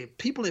just said,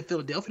 people in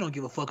Philadelphia don't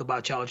give a fuck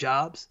about y'all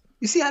jobs.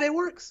 You see how that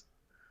works?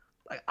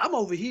 Like, I'm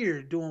over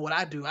here doing what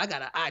I do. I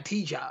got an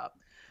IT job.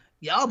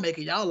 Y'all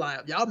making y'all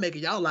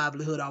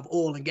livelihood off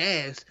oil and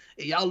gas,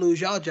 and y'all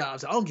lose y'all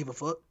jobs. I don't give a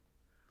fuck.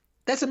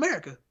 That's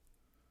America.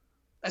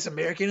 That's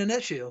America in a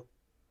nutshell.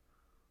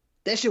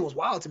 That shit was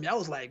wild to me. I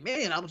was like,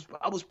 man, I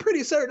was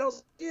pretty certain. I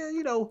was,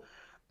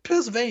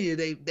 Pennsylvania,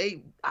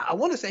 I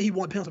want to say he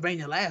won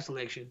Pennsylvania last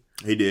election.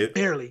 He did.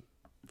 Barely.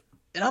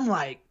 And I'm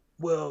like,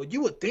 well,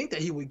 you would think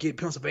that he would get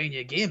Pennsylvania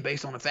again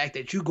based on the fact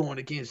that you're going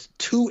against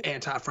 2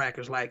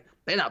 anti-frackers. Like,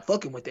 they're not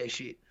fucking with that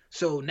shit.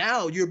 So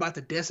now you're about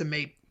to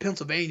decimate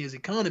Pennsylvania's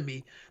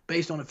economy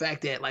based on the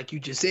fact that, like you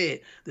just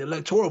said, the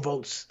electoral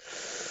votes,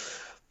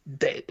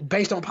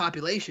 based on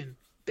population,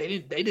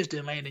 they just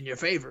didn't land in your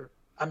favor.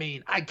 I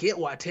mean, I get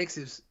why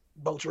Texas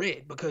votes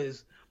red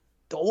because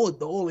the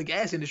oil and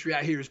gas industry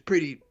out here is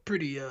pretty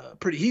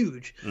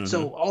huge. Mm-hmm.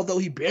 So although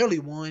he barely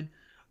won,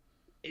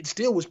 it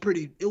still was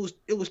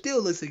it was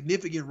still a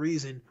significant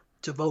reason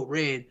to vote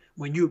red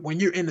when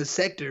you're in the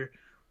sector.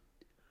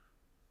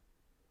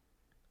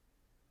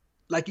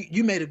 Like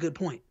you made a good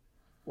point.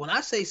 When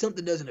I say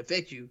something doesn't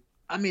affect you,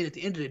 I mean at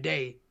the end of the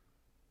day,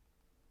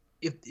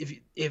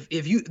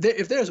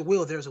 if there's a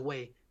will, there's a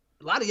way.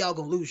 A lot of y'all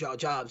gonna lose y'all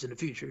jobs in the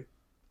future.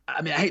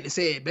 I mean, I hate to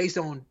say it, based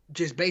on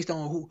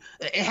who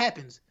it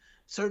happens.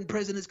 Certain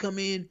presidents come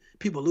in,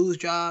 people lose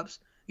jobs,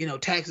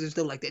 taxes and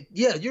stuff like that.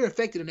 Yeah, you're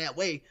affected in that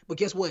way, but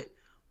guess what?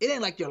 It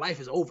ain't like your life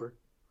is over.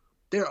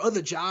 There are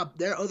other jobs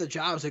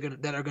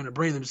that are gonna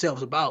bring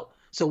themselves about.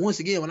 So once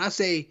again, when I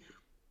say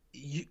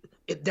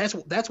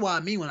that's why I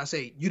mean when I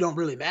say you don't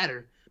really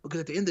matter,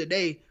 because at the end of the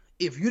day,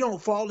 if you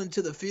don't fall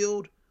into the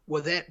field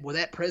where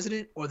that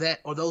president or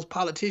those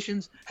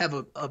politicians have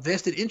a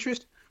vested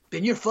interest,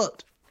 then you're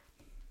fucked.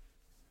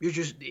 It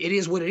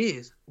is what it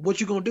is. What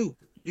you gonna do?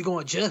 You're gonna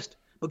adjust,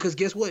 because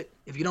guess what?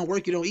 If you don't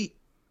work, you don't eat.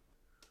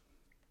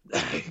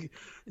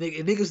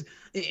 Niggas,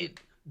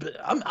 but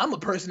I'm a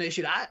person that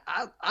shit.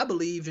 I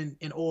believe in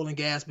oil and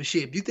gas, but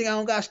shit. Do you think I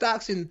don't got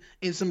stocks in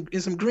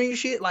some green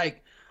shit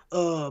like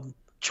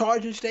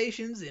charging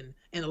stations and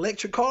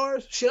electric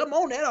cars? Shit, I'm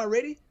on that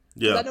already.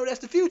 Yeah, I know that's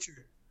the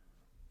future.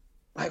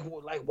 Like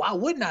why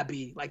wouldn't I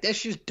be? Like,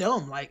 that's just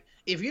dumb. Like,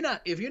 if you're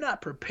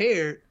not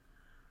prepared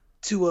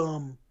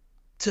to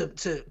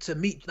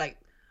meet, like,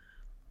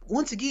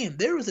 once again,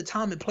 there was a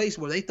time and place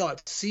where they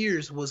thought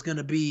Sears was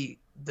gonna be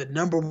the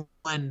number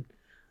one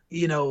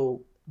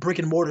brick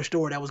and mortar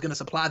store that was going to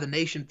supply the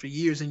nation for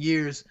years and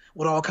years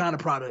with all kind of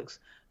products.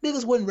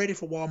 Niggas wasn't ready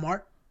for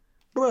Walmart.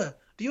 Bruh,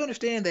 do you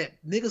understand that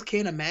niggas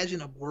can't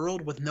imagine a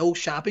world with no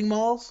shopping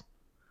malls?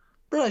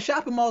 Bruh,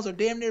 shopping malls are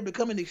damn near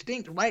becoming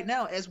extinct right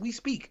now as we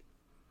speak.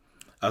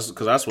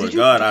 Because I swear to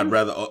God, I'd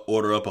rather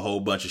order up a whole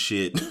bunch of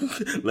shit,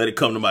 let it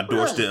come to my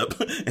doorstep,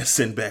 and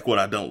send back what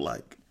I don't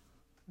like.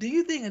 Do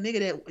you think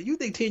you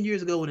think 10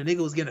 years ago when a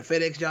nigga was getting a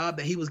FedEx job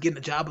that he was getting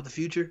a job of the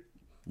future?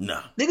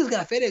 Nah. Niggas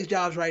got FedEx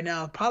jobs right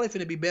now, probably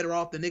finna be better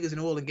off than niggas in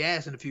oil and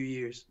gas in a few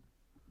years.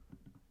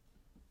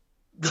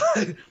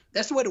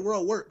 That's the way the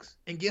world works.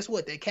 And guess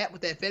what? That cat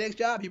with that FedEx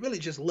job, he really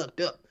just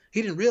lucked up.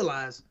 He didn't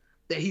realize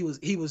that he was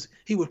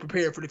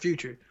prepared for the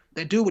future.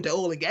 That dude with the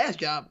oil and gas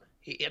job,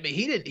 he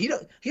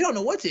don't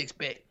know what to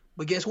expect.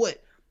 But guess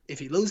what? If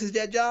he loses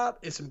that job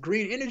and some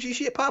green energy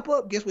shit pop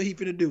up, guess what he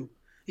finna do?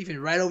 He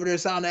finna right over there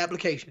and sign the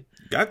application.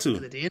 Got to.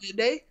 At the end of the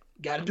day,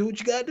 gotta do what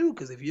you gotta do.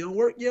 Because if you don't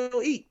work, you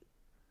don't eat.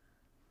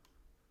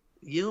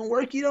 You don't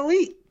work, you don't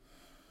eat.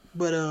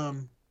 But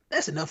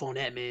that's enough on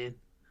that, man.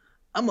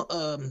 I'm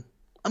gonna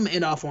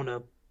end off on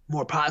a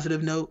more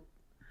positive note,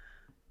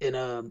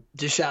 and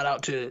just shout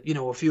out to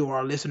a few of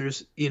our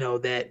listeners,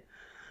 that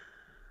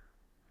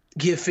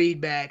give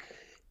feedback,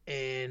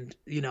 and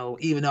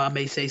even though I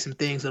may say some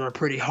things that are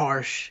pretty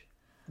harsh,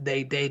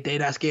 they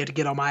not scared to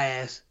get on my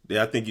ass.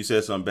 Yeah, I think you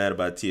said something bad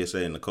about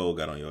TSA and Nicole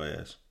got on your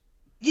ass.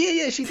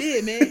 Yeah, she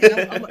did, man.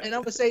 And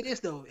I'm gonna say this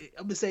though.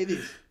 I'm gonna say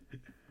this,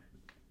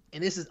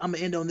 and I'm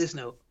gonna end on this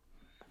note.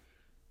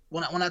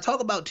 When I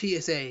talk about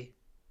TSA,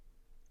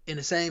 in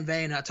the same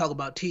vein I talk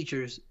about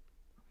teachers,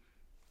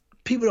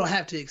 people don't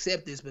have to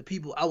accept this, but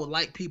I would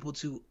like people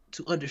to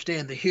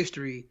understand the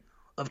history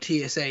of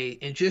TSA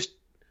and just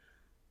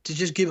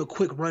give a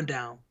quick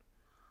rundown.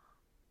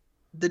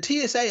 The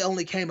TSA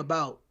only came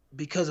about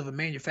because of a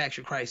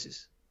manufacturing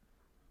crisis.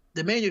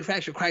 The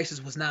manufacturing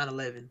crisis was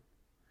 9/11.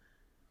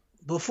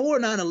 Before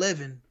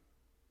 9/11,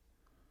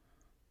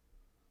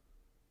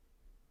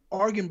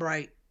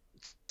 Argenbright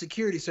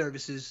Security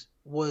Services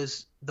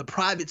was the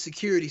private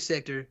security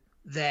sector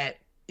that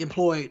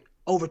employed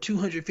over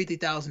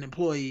 250,000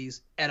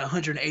 employees at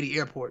 180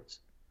 airports.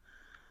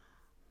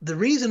 The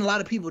reason a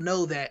lot of people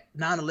know that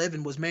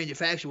 9/11 was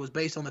manufactured was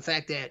based on the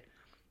fact that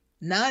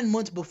 9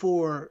 months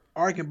before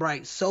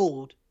Argenbright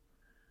sold,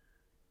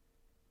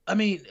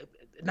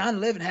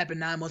 9/11 happened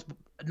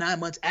 9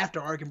 months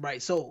after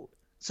Argenbright sold.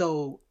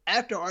 So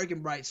after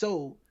Argenbright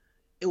sold,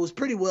 it was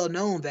pretty well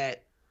known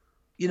that,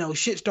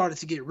 shit started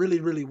to get really,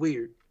 really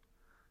weird.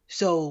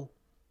 So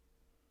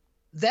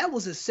that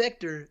was a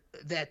sector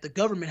that the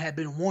government had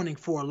been wanting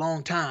for a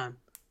long time.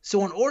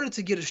 So in order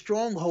to get a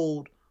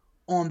stronghold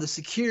on the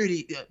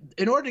security,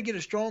 in order to get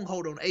a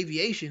stronghold on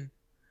aviation,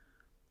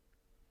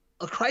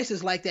 a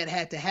crisis like that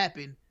had to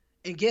happen.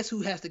 And guess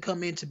who has to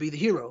come in to be the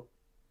hero?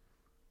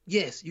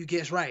 Yes, you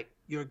guessed right.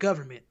 Your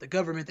government, the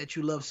government that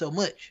you love so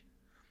much.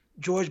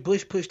 George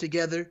Bush pushed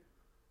together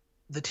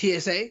the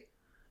TSA,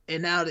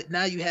 and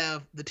now you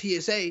have the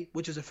TSA,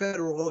 which is a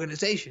federal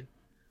organization.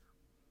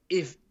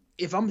 If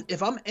I'm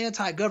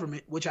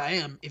anti-government, which I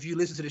am, if you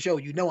listen to the show,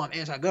 I'm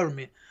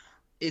anti-government.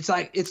 It's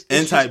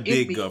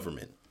anti-big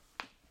government.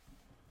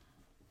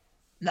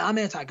 No, I'm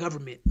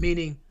anti-government,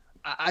 meaning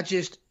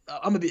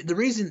the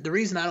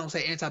reason I don't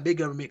say anti-big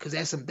government, because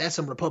that's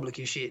some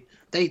Republican shit.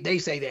 They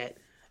say that.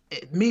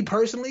 Me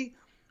personally,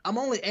 I'm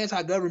only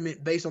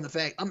anti-government based on the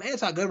fact I'm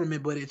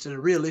anti-government, but it's in a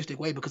realistic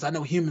way because I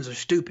know humans are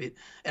stupid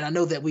and I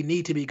know that we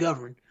need to be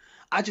governed.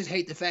 I just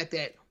hate the fact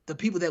that the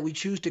people that we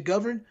choose to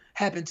govern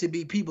happen to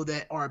be people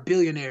that are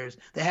billionaires,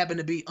 that happen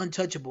to be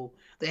untouchable,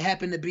 they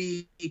happen to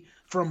be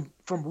from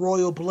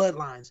royal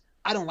bloodlines.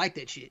 I don't like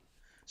that shit.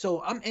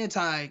 So I'm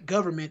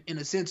anti-government in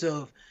the sense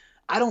of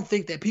I don't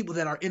think that people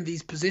that are in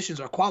these positions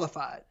are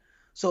qualified.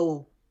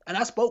 So, and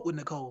I spoke with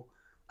Nicole.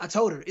 I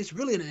told her it's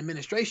really an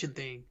administration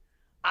thing.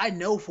 I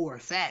know for a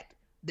fact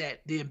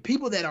that the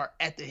people that are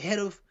at the head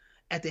of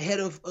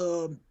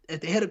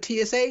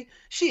TSA,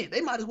 shit,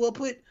 they might as well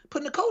put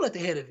Nicole at the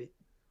head of it.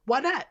 Why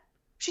not?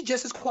 She's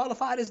just as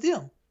qualified as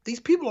them.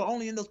 These people are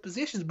only in those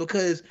positions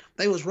because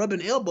they was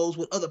rubbing elbows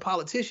with other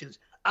politicians.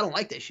 I don't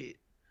like that shit.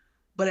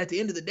 But at the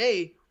end of the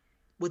day,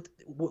 with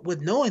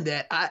knowing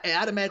that, it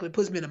automatically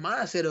puts me in the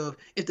mindset of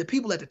if the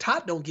people at the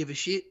top don't give a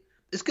shit,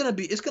 it's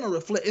gonna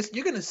reflect.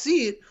 You're gonna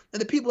see it in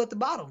the people at the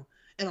bottom.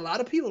 And a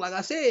lot of people, like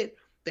I said,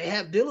 they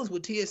have dealings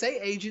with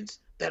TSA agents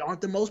that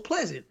aren't the most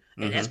pleasant.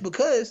 And that's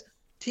because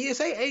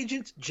TSA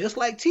agents, just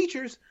like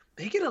teachers,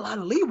 they get a lot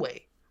of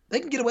leeway.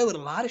 They can get away with a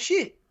lot of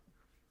shit.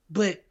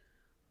 But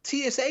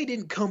TSA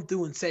didn't come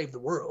through and save the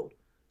world.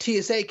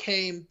 TSA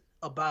came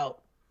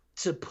about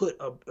to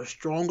put a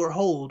stronger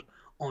hold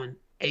on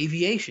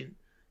aviation.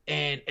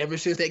 And ever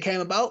since they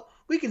came about,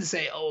 we can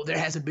say, oh, there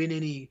hasn't been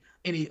any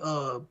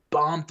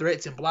bomb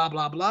threats and blah,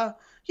 blah, blah.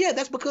 Yeah,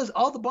 that's because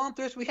all the bomb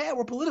threats we had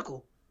were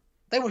political.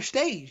 They were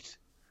staged.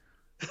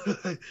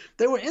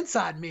 They were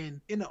inside men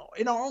in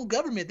our own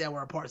government that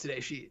were a part of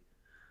that shit.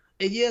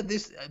 And yeah,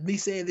 me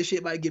saying this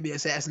shit might get me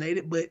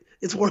assassinated, but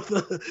it's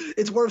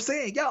worth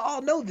saying. Y'all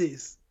all know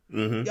this.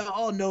 Y'all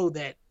all know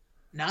that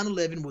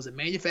 9/11 was a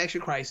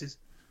manufactured crisis,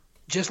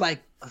 just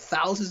like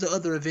thousands of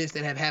other events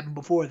that have happened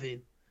before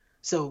then.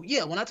 So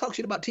yeah, when I talk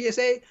shit about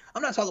TSA,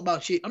 I'm not talking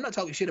about shit. I'm not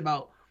talking shit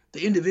about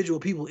the individual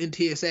people in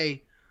TSA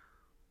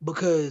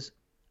because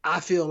I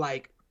feel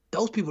like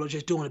those people are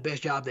just doing the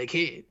best job they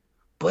can.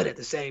 But at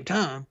the same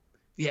time,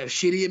 if you have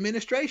shitty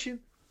administration,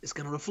 it's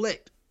gonna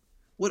reflect.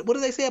 What do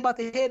they say about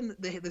the head and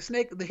the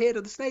snake? The head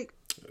of the snake,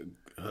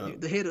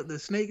 the head of the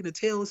snake and the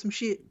tail of some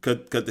shit.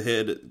 Cut the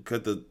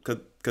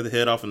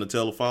head off and the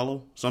tail will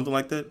follow. Something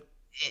like that.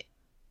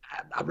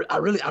 I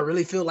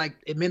really feel like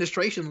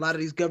administration, a lot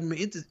of these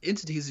government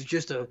entities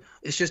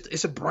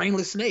it's a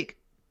brainless snake.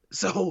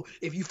 So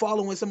if you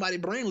following somebody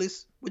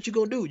brainless, what you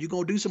gonna do? You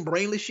gonna do some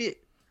brainless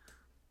shit.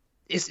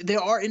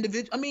 There are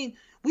individuals. I mean,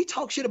 we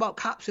talk shit about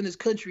cops in this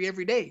country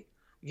every day.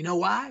 You know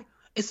why?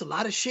 It's a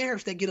lot of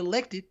sheriffs that get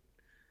elected.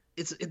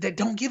 That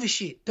don't give a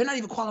shit. They're not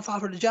even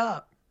qualified for the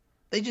job.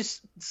 They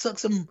just suck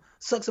some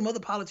other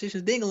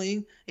politicians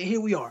dingling, and here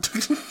we are.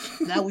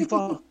 Now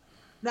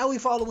we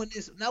following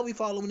this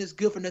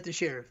good for nothing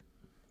sheriff,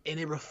 and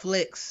it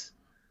reflects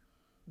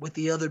with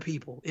the other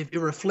people. It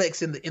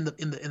reflects in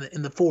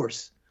the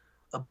force.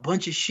 A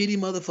bunch of shitty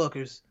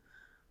motherfuckers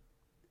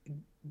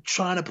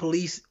trying to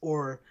police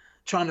or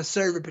trying to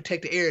serve and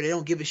protect the area they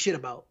don't give a shit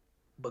about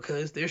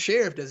because their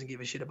sheriff doesn't give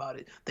a shit about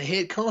it. The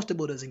head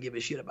constable doesn't give a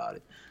shit about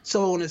it.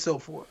 So on and so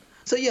forth.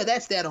 So yeah,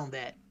 that's that on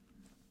that.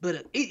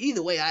 But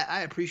either way,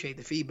 I appreciate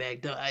the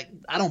feedback. I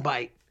don't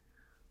bite.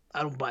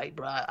 I don't bite,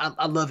 bro.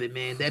 I love it,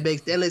 man. That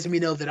lets me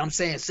know that I'm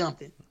saying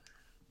something.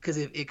 Cause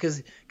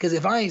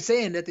if I ain't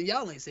saying nothing,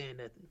 y'all ain't saying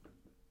nothing.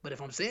 But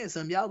if I'm saying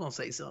something, y'all gonna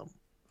say something.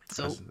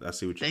 So I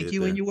see what you thank did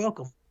you there. and you're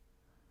welcome.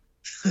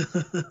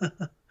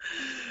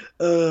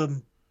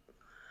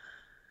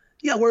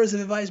 Yeah, words of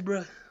advice,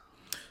 bro.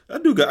 I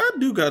do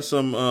got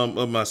some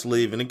up my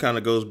sleeve, and it kind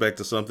of goes back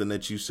to something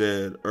that you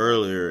said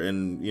earlier,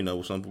 and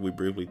something we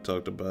briefly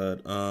talked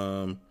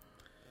about.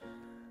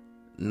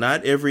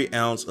 Not every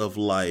ounce of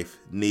life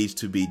needs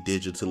to be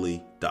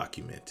digitally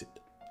documented.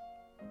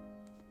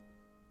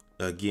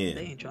 Again,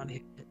 they ain't trying to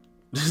hit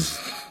it.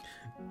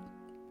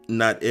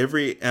 Not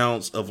every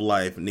ounce of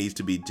life needs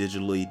to be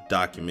digitally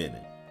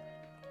documented.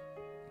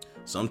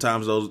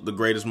 Sometimes the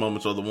greatest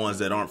moments are the ones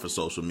that aren't for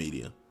social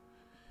media.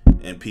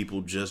 And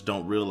people just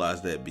don't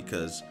realize that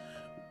because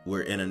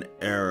we're in an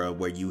era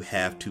where you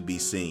have to be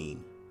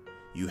seen.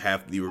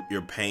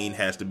 Your pain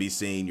has to be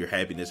seen. Your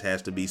happiness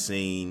has to be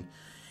seen.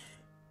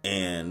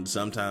 And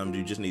sometimes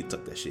you just need to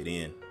tuck that shit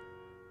in.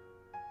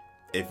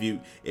 If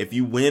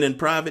you win in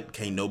private,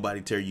 can't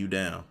nobody tear you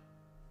down.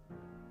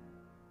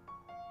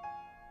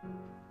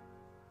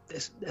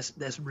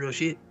 That's real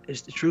shit.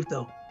 It's the truth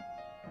though.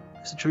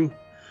 It's the truth.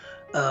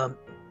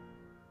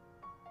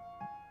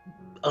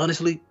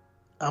 Honestly,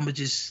 I'm gonna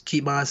just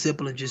keep mine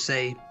simple and just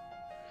say,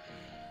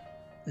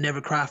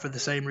 never cry for the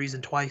same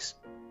reason twice.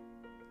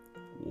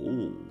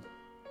 Ooh.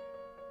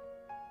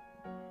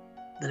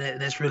 And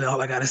that's really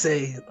all I gotta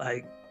say.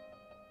 Like,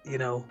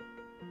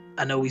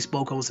 I know we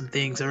spoke on some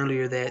things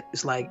earlier that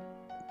it's like,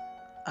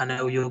 I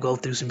know you'll go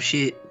through some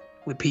shit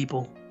with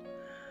people,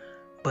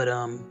 but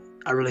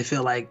I really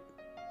feel like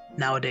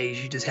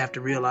nowadays you just have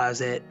to realize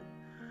that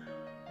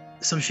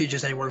some shit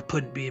just ain't worth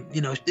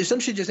some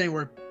shit just ain't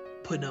worth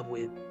putting up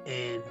with.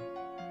 And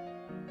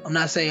I'm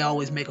not saying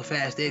always make a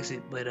fast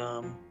exit, but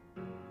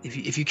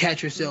if you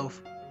catch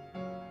yourself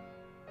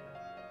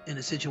in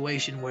a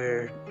situation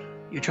where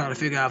you're trying to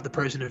figure out if the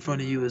person in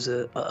front of you is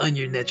a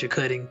onion that you're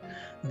cutting,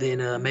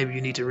 then maybe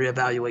you need to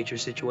reevaluate your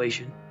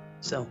situation.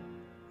 So,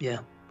 yeah,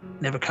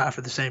 never cry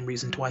for the same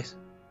reason twice.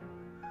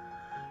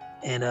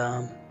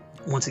 And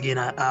once again,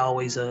 I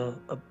always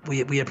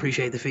we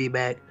appreciate the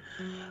feedback.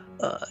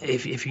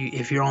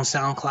 If you're on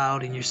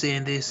SoundCloud and you're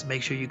seeing this,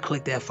 make sure you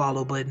click that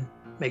follow button.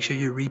 Make sure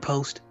you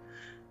repost.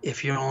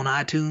 If you're on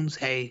iTunes,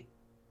 hey,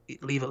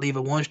 leave a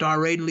 1-star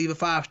rating, leave a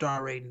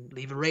 5-star rating,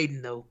 leave a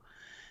rating though.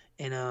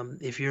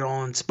 And if you're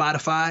on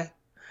Spotify,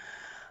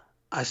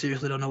 I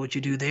seriously don't know what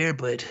you do there,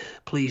 but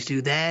please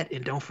do that.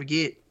 And don't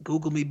forget,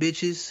 Google me,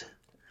 bitches.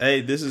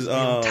 Hey, this is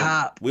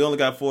top. We only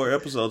got 4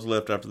 episodes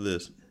left after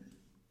this.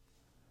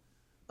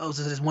 Oh,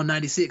 so it's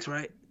 196,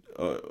 right?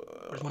 Or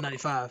it's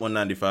 195.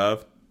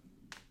 195.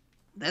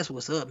 That's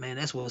what's up, man.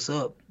 That's what's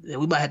up. Yeah,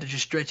 we might have to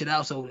just stretch it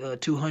out so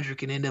 200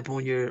 can end up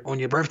on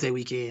your birthday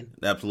weekend.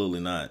 Absolutely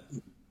not.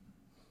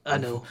 I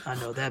know.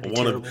 That'd be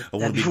terrible. I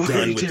want to be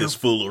done with this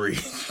foolery.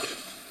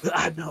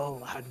 I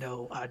know.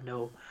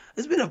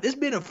 It's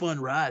been a fun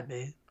ride,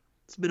 man.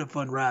 It's been a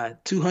fun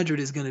ride. 200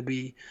 is gonna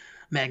be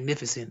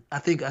magnificent. I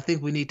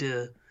think we need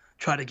to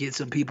try to get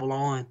some people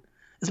on.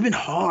 It's been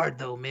hard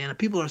though, man.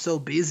 People are so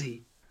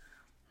busy,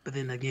 but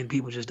then again,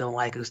 people just don't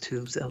like us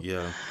too. So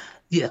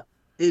yeah.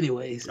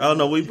 Anyways, oh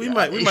no, we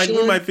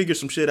might figure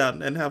some shit out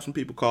and have some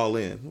people call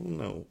in.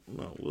 No,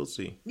 we'll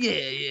see.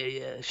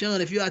 Yeah.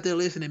 Sean, if you're out there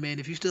listening, man,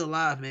 if you're still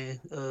alive, man,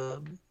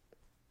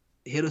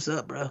 hit us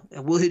up, bro,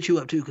 and we'll hit you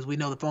up too because we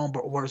know the phone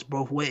works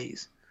both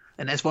ways.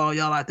 And that's for all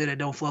y'all out there that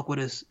don't fuck with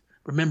us.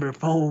 Remember,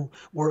 phone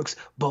works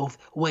both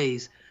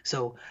ways.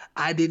 So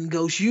I didn't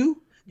ghost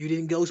you. You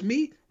didn't ghost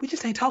me. We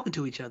just ain't talking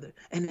to each other,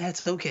 and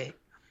that's okay.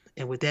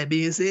 And with that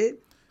being said,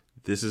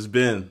 this has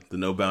been the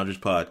No Boundaries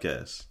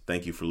Podcast.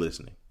 Thank you for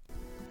listening.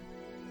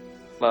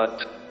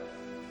 But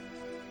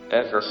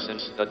ever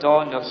since the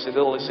dawn of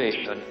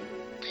civilization,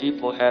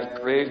 people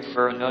have craved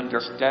for an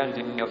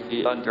understanding of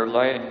the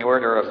underlying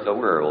order of the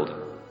world.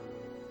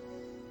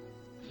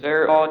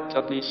 There ought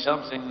to be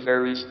something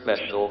very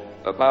special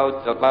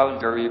about the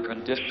boundary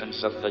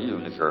conditions of the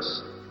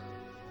universe.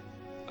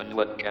 And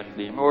what can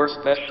be more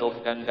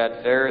special than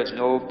that there is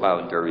no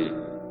boundary?